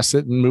get past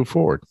it and move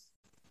forward.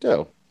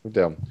 We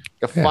do.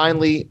 A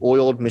finely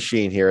oiled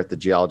machine here at the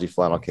Geology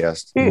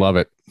Flannelcast. Love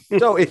it.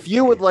 So if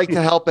you would like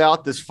to help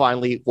out this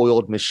finely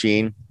oiled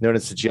machine known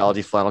as the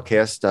Geology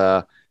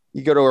Flannelcast,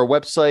 you go to our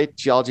website,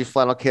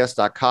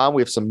 geologyflannelcast.com.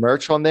 We have some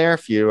merch on there.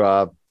 If you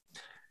want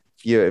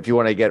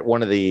to get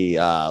one of the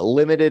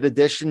limited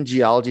edition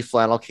Geology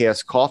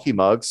Flannelcast coffee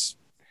mugs,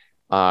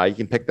 you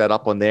can pick that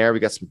up on there. We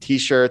got some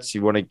t-shirts.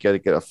 You want to get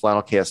a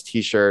Flannelcast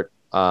t-shirt.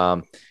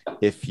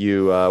 If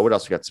you, what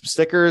else? We got some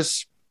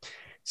stickers.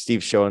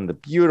 Steve's showing the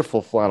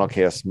beautiful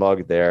Flannelcast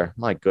mug there.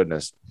 My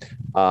goodness.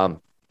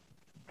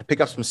 Pick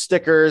up some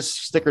stickers.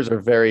 Stickers are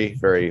very,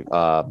 very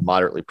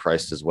moderately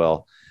priced as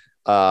well.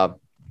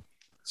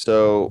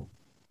 So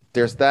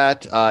there's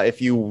that.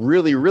 If you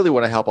really, really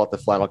want to help out the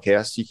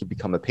Flannelcast, you can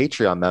become a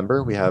Patreon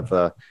member. We have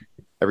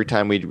every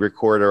time we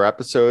record our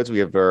episodes, we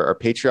have our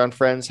Patreon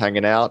friends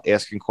hanging out,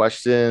 asking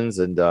questions,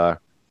 and they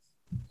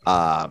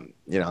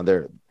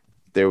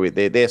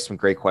ask some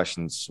great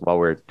questions while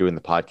we're doing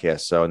the podcast.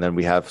 So, and then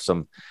we have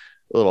some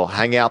little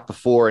hangout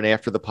before and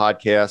after the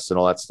podcast and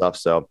all that stuff.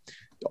 So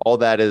all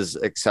that is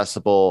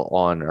accessible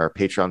on our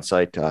Patreon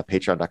site,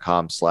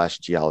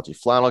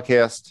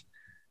 patreon.com/geologyflannelcast.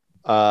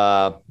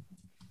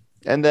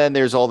 And then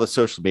there's all the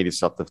social media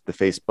stuff, the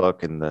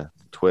Facebook and the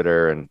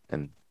Twitter and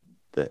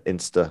the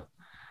Insta.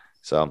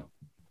 So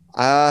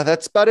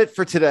that's about it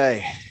for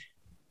today.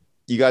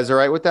 You guys all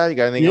right with that? You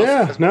got anything else?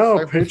 Yeah, no,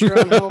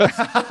 Patreon helps.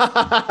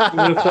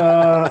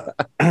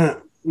 With,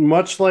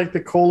 much like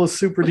the Kola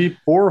Superdeep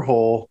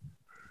borehole,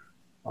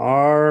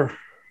 our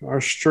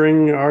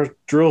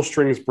drill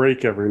strings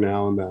break every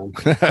now and then.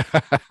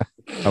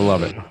 I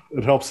love it.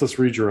 It helps us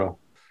redrill.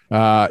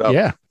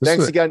 Yeah.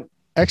 Thanks again.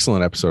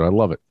 Excellent episode. I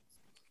love it.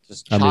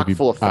 Just chock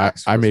full of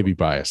facts. I may be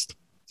biased.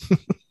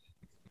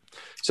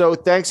 So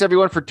thanks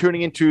everyone for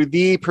tuning into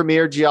the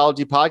premier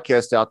geology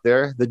podcast out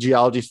there, the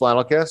Geology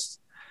Flannelcast.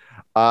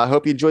 I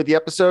hope you enjoyed the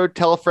episode.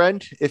 Tell a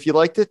friend if you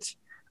liked it.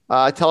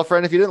 Tell a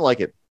friend if you didn't like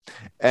it.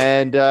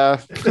 And yeah,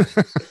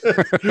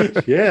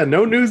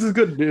 no news is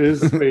good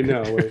news. Wait,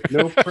 no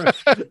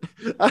press.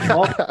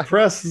 All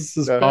press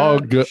is all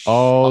good.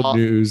 All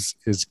news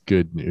is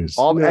good news.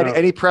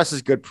 Any press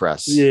is good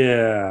press.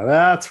 Yeah,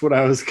 that's what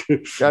I was.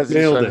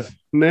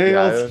 Nailed it.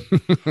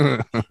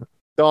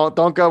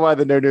 Don't go by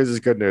the no news is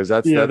good news.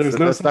 That's not going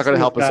to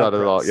help us out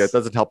at all. Yeah, it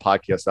doesn't help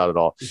podcasts out at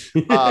all.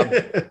 Yeah,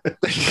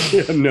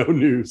 no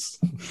news.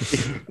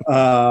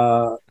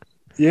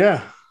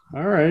 Yeah.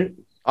 All right.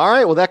 All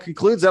right. Well, that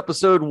concludes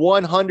episode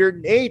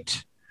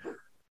 108,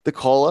 the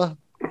Kola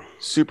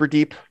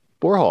Superdeep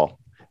Borehole.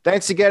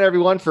 Thanks again,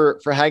 everyone, for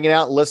hanging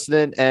out and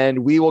listening. And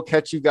we will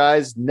catch you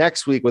guys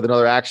next week with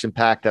another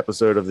action-packed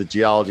episode of the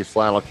Geology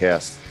Flannel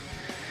Cast.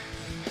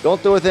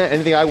 Don't do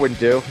anything I wouldn't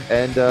do.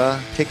 And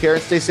take care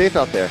and stay safe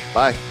out there.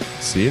 Bye.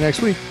 See you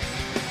next week.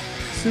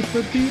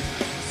 Super deep,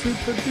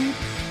 super deep.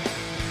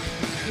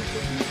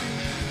 Super deep.